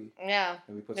Kirby. Yeah.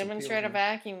 And we put demonstrate a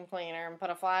vacuum cleaner and put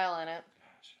a file in it.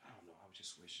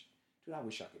 I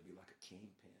wish I could be like a kingpin.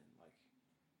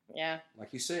 Like,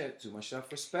 like you said, too much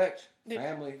self-respect,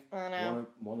 family. I know.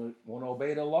 Want to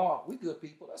obey the law. We good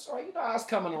people. That's all right. You know, I was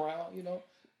coming around. You know.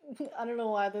 I don't know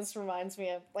why this reminds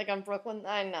me of like on Brooklyn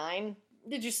Nine-Nine.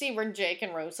 Did you see where Jake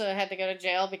and Rosa had to go to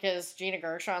jail because Gina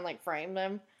Gershon like framed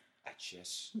them? I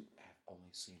just have only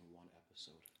seen one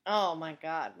episode. Oh my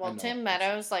god! Well, Tim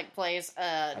Meadows like plays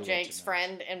Jake's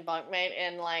friend and bunkmate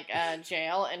in like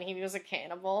jail, and he was a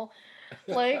cannibal.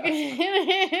 Like,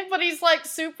 but he's like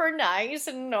super nice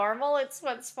and normal. It's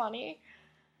what's funny.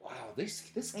 Wow,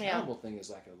 this cannibal thing is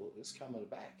like it's coming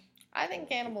back. I think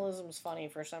cannibalism is funny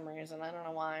for some reason. I don't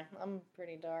know why. I'm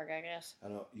pretty dark, I guess. I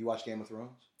know. You watch Game of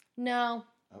Thrones? No.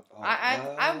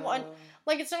 I want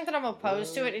like it's not that I'm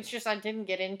opposed to it. It's just I didn't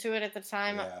get into it at the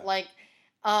time. Yeah. Like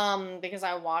Because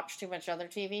I watch too much other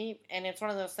TV, and it's one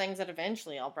of those things that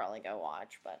eventually I'll probably go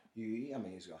watch. But I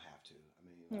mean, he's gonna have to.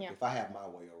 I mean, like, if I have my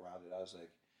way around it, I was like,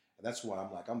 and that's why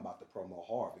I'm like, I'm about to promo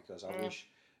hard because I wish,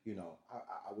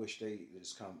 I wish they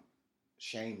just come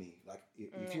shame me. Like,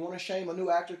 if you want to shame a new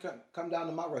actor, come down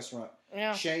to my restaurant.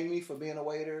 Yeah. Shame me for being a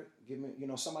waiter. Give me,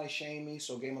 somebody shame me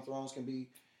so Game of Thrones can be,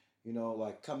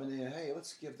 like coming in. Hey,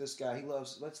 let's give this guy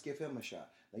let's give him a shot.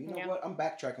 Now, you know what? I'm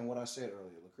backtracking what I said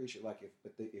earlier, Lucretia. Like,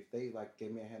 if they like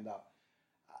gave me a handout,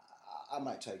 I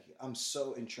might take it. I'm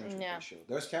so entrenched with that show.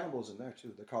 There's cannibals in there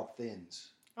too. They're called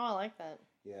Thins. Oh, I like that.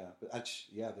 Yeah, but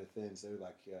they're Thins. They're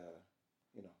like,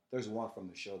 there's one from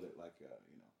the show that like,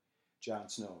 Jon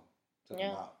Snow took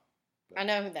him out. But I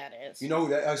know who that is. You know who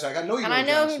that? I was like, I know you. And I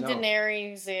know who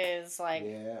Daenerys is. Like,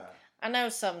 I know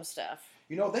some stuff.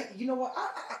 You know what?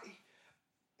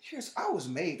 I was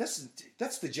made.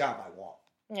 That's the job I want.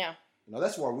 Yeah.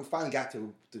 That's where we finally got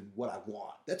to what I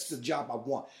want. That's the job I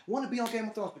want. I want to be on Game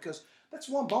of Thrones because that's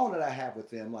one bone that I have with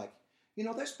them. Like,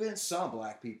 there's been some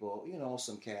black people,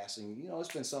 some casting, there's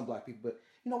been some black people, but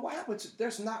what happened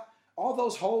there's not all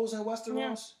those holes in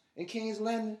Westeros and King's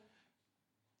Landing,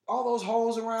 all those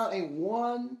holes around ain't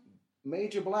one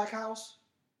major black house.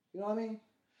 You know what I mean?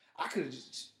 I could have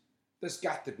there's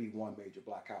got to be one major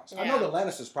black house. Yeah. I know the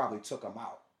Lannisters probably took them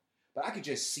out, but I could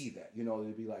just see that,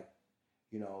 it'd be like,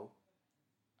 I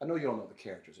know you don't know the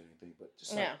characters or anything, but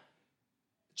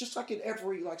just like in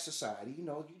every like society, you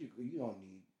don't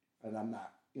need, and I'm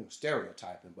not,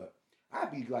 stereotyping, but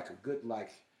I'd be like a good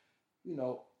like,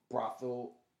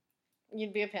 brothel.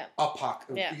 You'd be a pimp.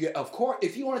 Yeah, of course.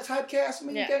 If you want to typecast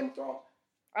me in Game of Thrones,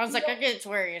 I was like, I get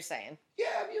where you're saying. Yeah,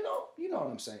 you know what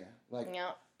I'm saying. Like,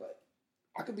 but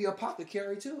I could be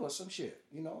apothecary too, or some shit.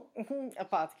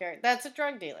 Apothecary. That's a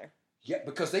drug dealer. Yeah,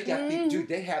 because they got dude.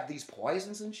 They have these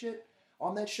poisons and shit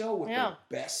on that show with the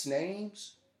best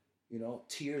names.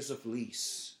 Tears of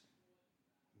Lys,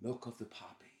 Milk of the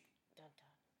Poppy. Dun,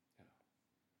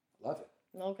 dun. Love it.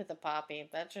 Milk of the Poppy.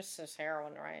 That just says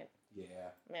heroin, right? Yeah.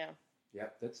 Yeah.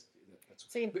 Yep. That's.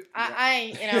 See, but,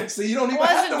 I so you don't even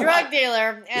was a drug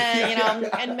dealer,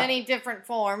 in many different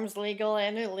forms, legal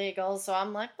and illegal. So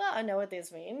I'm like, well, I know what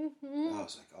these mean. Mm-hmm. I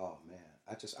was like, oh man,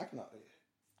 I cannot. The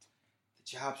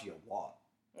jobs you want.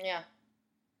 Yeah.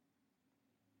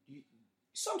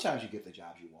 Sometimes you get the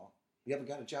jobs you want. You ever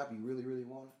got a job you really, really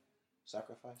wanted,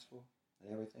 sacrificed for,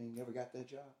 and everything? You ever got that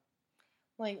job?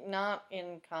 Like, not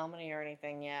in comedy or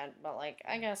anything yet, but like,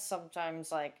 I guess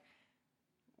sometimes like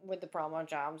with the promo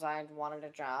jobs, I wanted a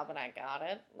job and I got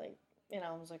it. Like,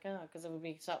 I was like, oh, because it would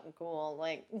be something cool,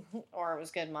 like, or it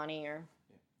was good money, or.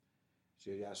 Yeah.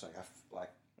 So yeah, it's like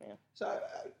Yeah. So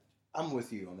I'm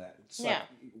with you on that. It's like,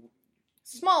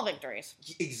 small victories.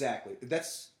 Exactly.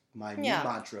 That's my new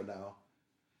mantra now.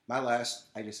 I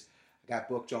got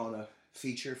booked on a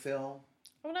feature film.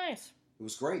 Oh, nice. It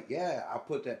was great. Yeah, I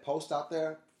put that post out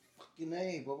there. Fucking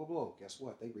name, blah blah blah. Guess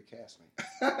what? They recast me.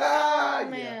 Oh,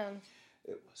 man.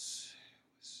 It was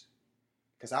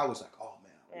because I was like, oh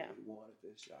man, I really wanted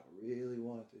this job. I really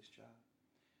wanted this job.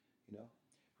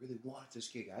 Really wanted this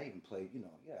gig. I even played,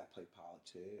 I played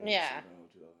politics. Yeah.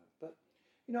 But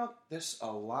there's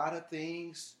a lot of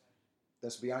things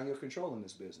that's beyond your control in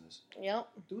this business. Yep.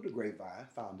 Through the grapevine,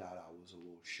 found out I was a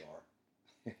little sharp.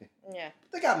 Yeah.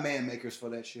 They got man makers for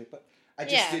that shit, but I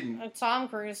just didn't. Tom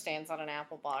Cruise stands on an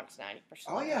apple box 90%.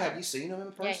 Oh yeah, have you seen him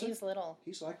in person? Yeah, he's little.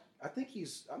 He's like, I'm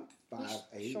 5'8".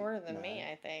 He's shorter than me,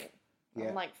 I think. Yeah.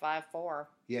 I'm like 5'4".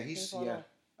 Yeah, he's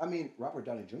I mean, Robert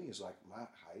Downey Jr. is like my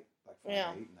height, like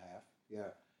 5'8" and a half.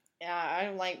 Yeah. Yeah,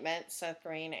 I met Seth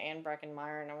Green and Breckin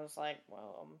Meyer, and I was like,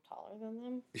 well, I'm taller than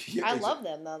them. Yeah, I love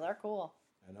them though; they're cool.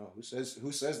 I know. Who says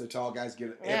the tall guys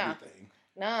get everything?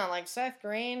 No, like Seth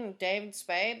Green, David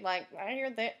Spade. Like I hear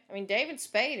that. I mean, David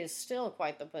Spade is still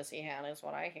quite the pussy hound, is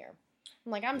what I hear.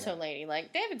 I'm like, I'm so lady.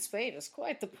 Like David Spade is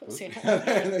quite the pussy hound.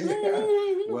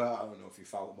 Well, I don't know if you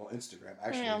follow him on Instagram.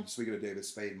 Actually, speaking of David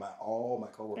Spade, all my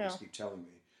coworkers keep telling me,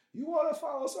 you want to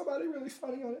follow somebody really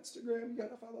funny on Instagram, you got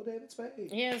to follow David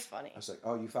Spade. He is funny. I was like,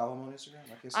 oh, you follow him on Instagram?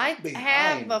 I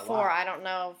have before. I don't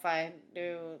know if I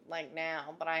do like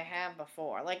now, but I have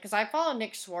before. Like, because I follow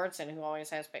Nick Swartzen, who always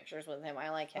has pictures with him.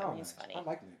 I like him. Oh, he's funny. I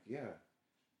like Nick, yeah.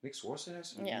 Nick Swartzen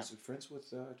has he's friends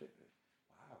with David.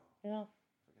 Wow. Yeah.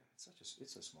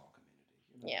 It's a small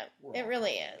community. Yeah, it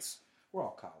really is. We're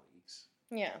all colleagues.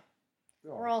 Yeah.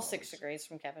 We're all 6 degrees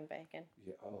from Kevin Bacon.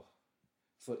 Yeah,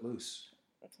 Footloose.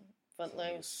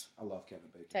 Footloose. I love Kevin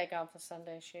Bacon. Take off the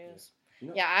Sunday shoes.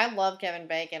 Yeah, I love Kevin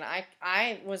Bacon.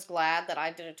 I was glad that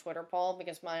I did a Twitter poll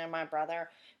because my brother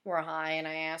were high, and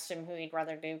I asked him who he'd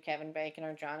rather do, Kevin Bacon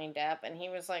or Johnny Depp, and he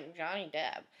was like, Johnny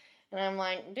Depp. And I'm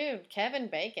like, dude, Kevin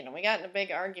Bacon. And we got in a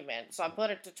big argument. So I put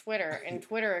it to Twitter, and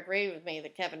Twitter agreed with me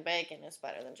that Kevin Bacon is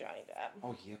better than Johnny Depp.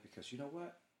 Oh, yeah, because you know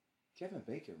what? Kevin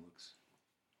Bacon looks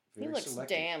very He looks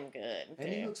selective. Damn good. And dude.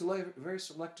 He looks very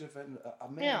selective and a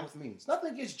man with means.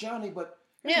 Nothing against Johnny, but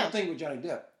here's the thing with Johnny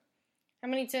Depp. How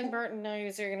many Tim Burton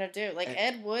movies are you going to do? Like,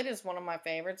 Ed Wood is one of my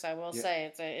favorites, I will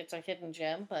say. It's a hidden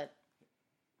gem, but...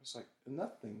 It's like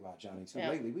nothing about Johnny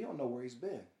lately. We don't know where he's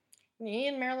been. He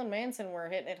and Marilyn Manson were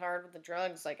hitting it hard with the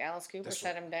drugs. Like, Alice Cooper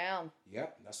shut him down.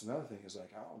 Yep, that's another thing. It's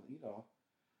like,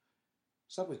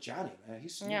 what's up with Johnny, man? You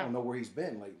don't know where he's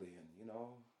been lately. And,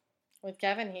 With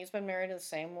Kevin, he's been married to the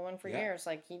same woman for years.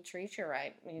 Like, he treats you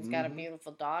right. He's got a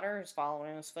beautiful daughter who's following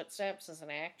in his footsteps as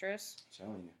an actress. I'm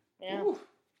telling you. Yeah. Ooh.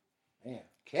 Man,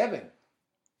 Kevin.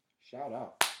 Shout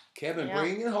out. Kevin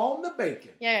bringing home the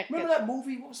bacon. Yeah. Remember that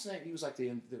movie? What was that? He was like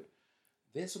the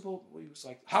Invincible. He was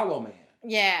like Hollow Man.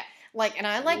 Yeah. Like, and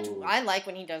I like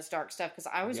when he does dark stuff because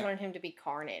I always wanted him to be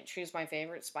Carnage. He's my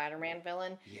favorite Spider-Man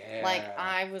villain. Yeah. Like,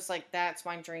 I was like, that's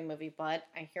my dream movie. But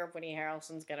I hear Woody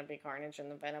Harrelson's gonna be Carnage in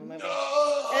the Venom movie. No!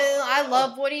 I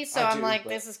love Woody, so I'm like,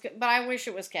 this is good. But I wish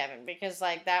it was Kevin because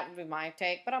like that would be my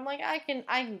take. But I'm like, I can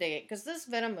dig it because this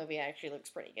Venom movie actually looks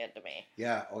pretty good to me.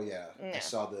 Yeah. Oh yeah.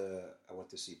 I went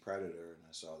to see Predator and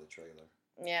I saw the trailer.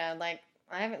 Yeah. Like,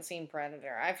 I haven't seen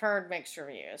Predator. I've heard mixed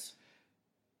reviews.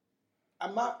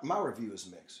 My review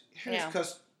is mixed.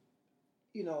 Because,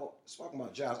 talking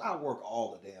about jobs, I work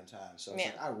all the damn time. So it's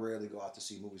like I rarely go out to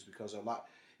see movies because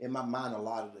in my mind, a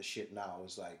lot of the shit now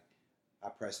is like, I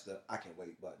press the I can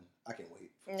wait button. I can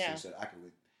wait. Yeah. So I can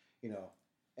wait,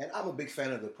 And I'm a big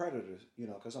fan of the Predator,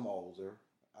 because I'm older.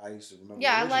 I used to remember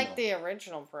I like the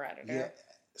original Predator. Yeah.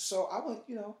 So I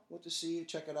went to see it,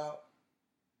 check it out.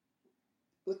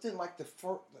 But then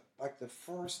the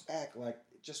first act,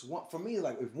 just one for me,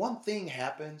 like if one thing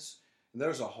happens and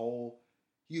there's a hole,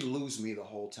 you lose me the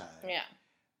whole time. Yeah.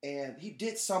 And he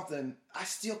did something I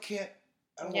still can't.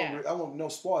 I want no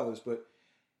spoilers, but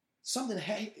something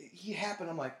he happened.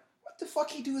 I'm like, what the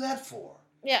fuck he do that for?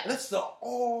 Yeah. And that's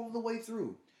all the way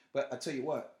through. But I tell you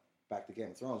what, back to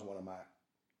Game of Thrones, one of my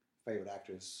favorite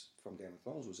actors from Game of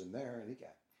Thrones was in there, and he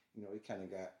got, he kind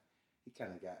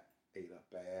of got ate up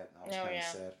bad, and I was kind of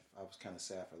sad. I was kind of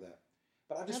sad for that.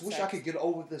 But I just wish I could get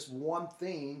over this one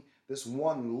thing, this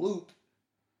one loop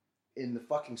in the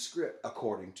fucking script,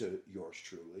 according to yours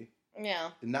truly. Yeah.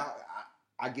 And now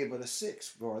I give it a 6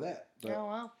 for that. But oh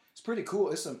wow. It's pretty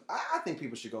cool. I think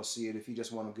people should go see it if you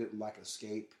just want a good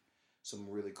escape. Some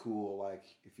really cool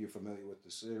if you're familiar with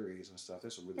the series and stuff.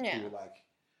 There's some really cool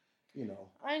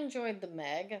I enjoyed the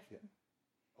Meg. Yeah.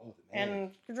 Oh, the Meg.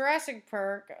 And Jurassic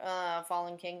Park,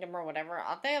 Fallen Kingdom or whatever.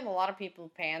 I think a lot of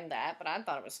people panned that, but I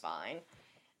thought it was fine.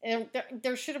 And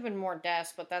there should have been more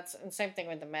deaths, but that's the same thing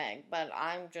with the Meg. But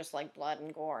I'm just like blood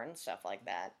and gore and stuff like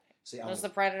that. See, does the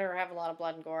Predator have a lot of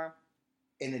blood and gore?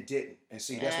 And it didn't. And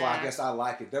see, that's why I guess I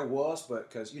like it. There was, but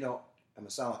because I'm gonna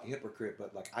sound like a hypocrite,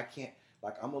 but I can't.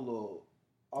 I'm a little.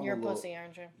 You're a pussy,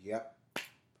 aren't you? Yep.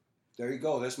 There you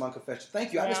go. There's my confession.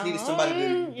 Thank you. I just needed somebody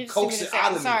to coax it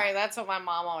out of me. Sorry, that's what my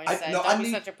mom always said. Don't be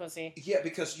such a pussy. Yeah,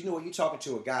 because you're talking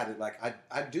to a guy that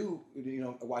I do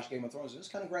watch Game of Thrones. It's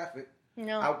kind of graphic.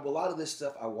 No. A lot of this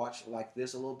stuff I watch like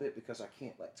this a little bit because I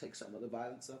can't take some of the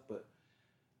violence stuff. But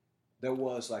there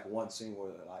was one scene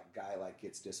where guy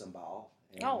gets disemboweled.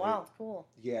 Oh wow, cool.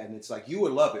 Yeah, and it's you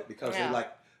would love it because they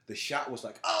the shot was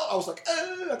I was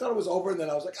I thought it was over, and then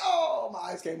I was my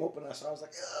eyes came open, so I was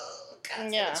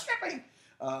God, it's stripping.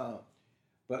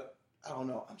 But I don't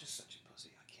know. I'm just such a pussy.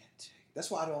 I can't take.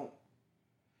 That's why I don't.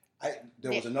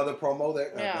 There was another promo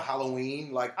that the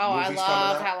Halloween movies I love coming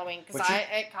out. Halloween because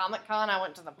at Comic-Con I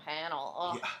went to the panel.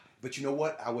 Ugh. Yeah, but you know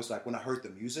what? I was when I heard the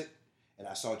music and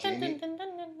I saw Jamie,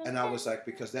 and I was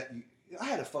because I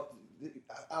had a fuck.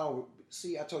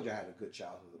 I told you I had a good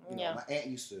childhood. My aunt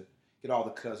used to get all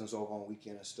the cousins over on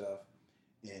weekend and stuff,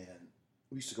 and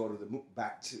we used to go to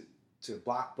back to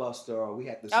Blockbuster. Or we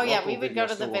had this. We would go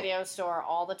to the video store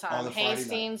all the time.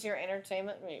 Hastings, your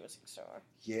entertainment music store.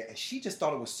 Yeah, and she just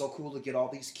thought it was so cool to get all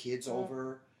these kids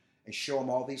over and show them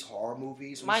all these horror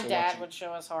movies. My dad would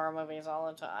show us horror movies all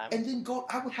the time. And then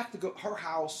I would have to go. Her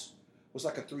house was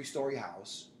a 3-story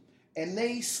house, and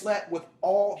they slept with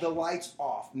all the lights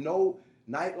off. No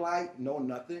night light, no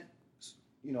nothing.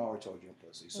 I already told you I'm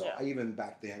pussy. So even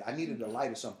back then, I needed a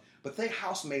light or something. But their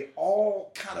house made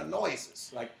all kind of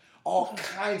noises, all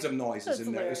kinds of noises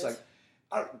in there. Hilarious. It's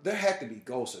there had to be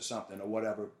ghosts or something or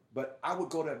whatever. But I would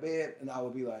go to bed and I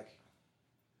would be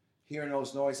hearing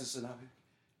those noises, and I'd be,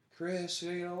 Chris,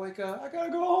 wake up. I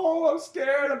gotta go home. I'm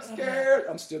scared.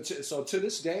 I'm still, so to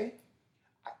this day,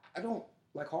 I don't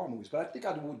like horror movies, but I think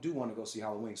I do want to go see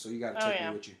Halloween. So you got to take me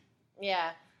with you.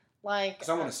 Yeah, like because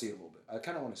I want to see it a little bit. I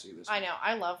kind of want to see this. I know.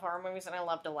 I love horror movies and I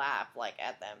love to laugh like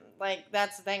at them. Like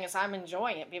that's the thing is I'm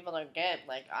enjoying it. People don't get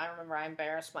like I remember I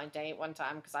embarrassed my date one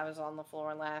time because I was on the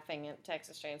floor laughing at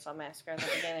Texas Chainsaw Massacre at the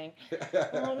beginning.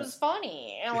 Well, it was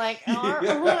funny and like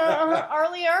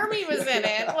Arlie Ermy was in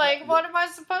it. Like what am I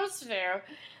supposed to do?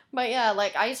 But yeah,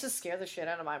 like I used to scare the shit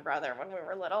out of my brother when we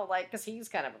were little, like because he's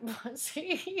kind of a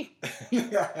pussy.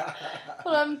 But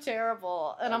I'm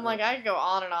terrible, and I'm like I could go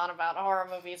on and on about horror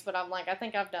movies, but I'm like I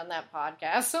think I've done that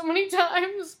podcast so many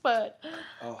times. But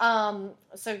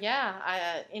so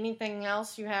yeah, anything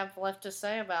else you have left to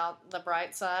say about the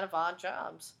bright side of odd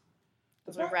jobs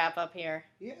as we wrap up here?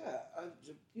 Yeah,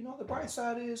 the bright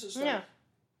side is like,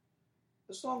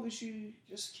 as long as you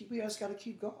just you just got to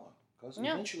keep going because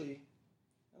eventually.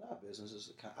 Our business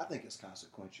is, I think it's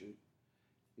consequential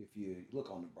if you look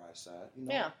on the bright side.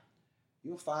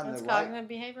 You'll find that's cognitive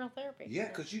behavioral therapy. Yeah,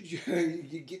 because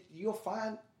you'll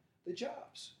find the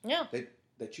jobs.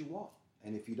 That you want,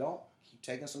 and if you don't, keep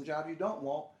taking some jobs you don't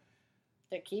want.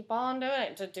 To keep on doing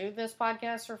it, to do this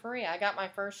podcast for free. I got my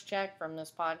first check from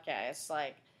this podcast.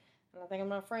 Like, I think I'm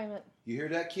gonna frame it. You hear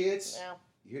that, kids? Yeah.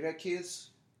 You hear that,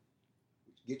 kids?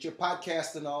 Get your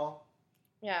podcasting on.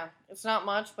 Yeah, it's not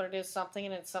much, but it is something,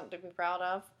 and it's something to be proud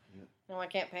of. Yeah. I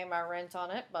can't pay my rent on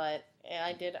it, but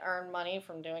I did earn money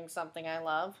from doing something I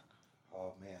love.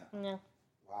 Oh man! Yeah.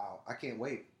 Wow! I can't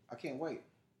wait. Oh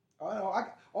no! I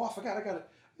forgot. I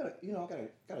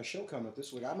got a show coming up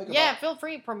this week. Feel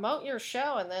free to promote your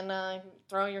show and then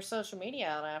throw your social media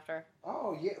out after.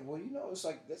 Oh yeah. Well, it's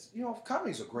like this.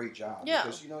 Comedy's a great job. Yeah.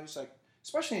 Because it's like,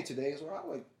 especially in today's world, I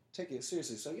would take it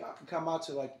seriously. So y'all can come out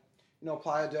to like.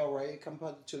 Playa del Rey, come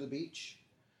to the beach.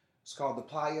 It's called the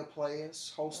Playa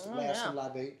Players, host laughs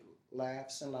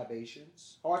and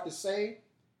libations. Hard to say,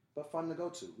 but fun to go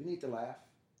to. We need to laugh.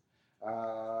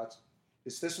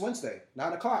 It's this Wednesday,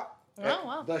 9 o'clock. Oh,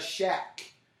 wow. The Shack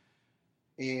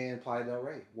in Playa del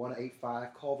Rey,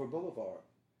 185 Culver Boulevard.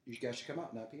 You guys should come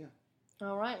out, 9 p.m.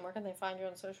 All right. Where can they find you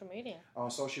on social media? On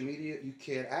social media, you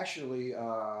can actually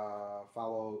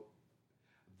follow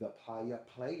the Playa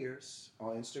Players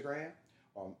on Instagram.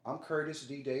 I'm Curtis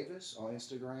D. Davis on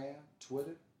Instagram,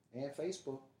 Twitter, and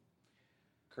Facebook.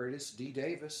 Curtis D.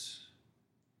 Davis.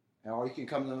 Or you can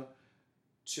come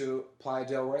to Playa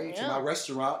del Rey to my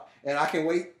restaurant, and I can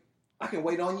wait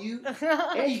on you,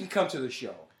 and you can come to the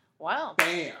show. Wow.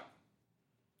 Bam.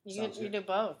 You do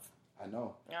both. I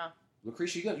know. Yeah.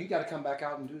 Lucretia, you got to come back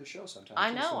out and do the show sometime.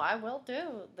 I know. I will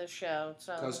do the show.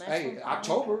 Because,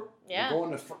 October, we're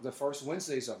going to the first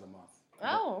Wednesdays of the month.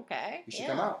 Oh, okay. You should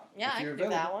come out. Yeah, I can do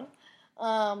that one.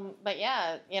 But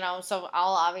yeah, so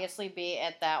I'll obviously be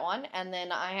at that one. And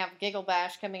then I have Giggle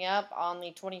Bash coming up on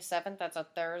the 27th. That's a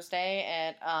Thursday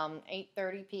at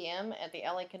 8:30 p.m. at the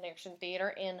LA Connection Theater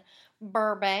in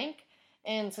Burbank.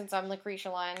 And since I'm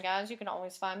Lucretia Lyon, guys, you can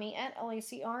always find me at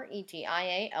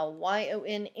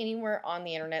LACRETIALYON anywhere on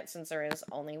the internet since there is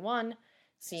only one.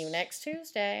 See you next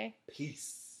Tuesday.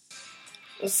 Peace.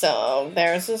 So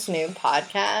there's this new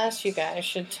podcast you guys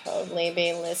should totally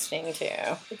be listening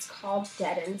to. It's called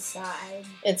Dead Inside.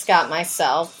 It's got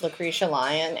myself, Lucretia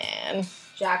Lyon, and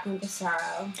Jacqueline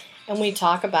Pissarro. And we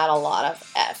talk about a lot of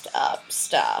effed up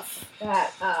stuff.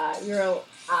 That you'll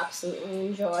absolutely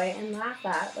enjoy and laugh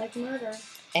at, like murder.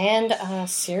 And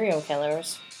serial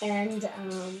killers. And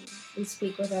we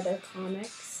speak with other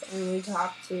comics, and we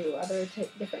talk to other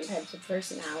different types of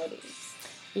personalities.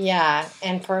 Yeah,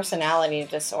 and personality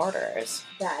disorders.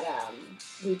 That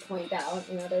we point out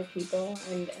in other people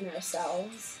and in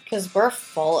ourselves. Because we're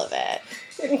full of it.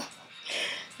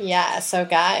 Yeah, so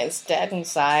guys, Dead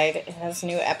Inside has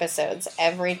new episodes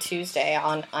every Tuesday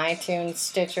on iTunes,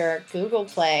 Stitcher, Google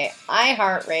Play,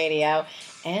 iHeartRadio,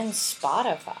 and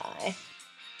Spotify.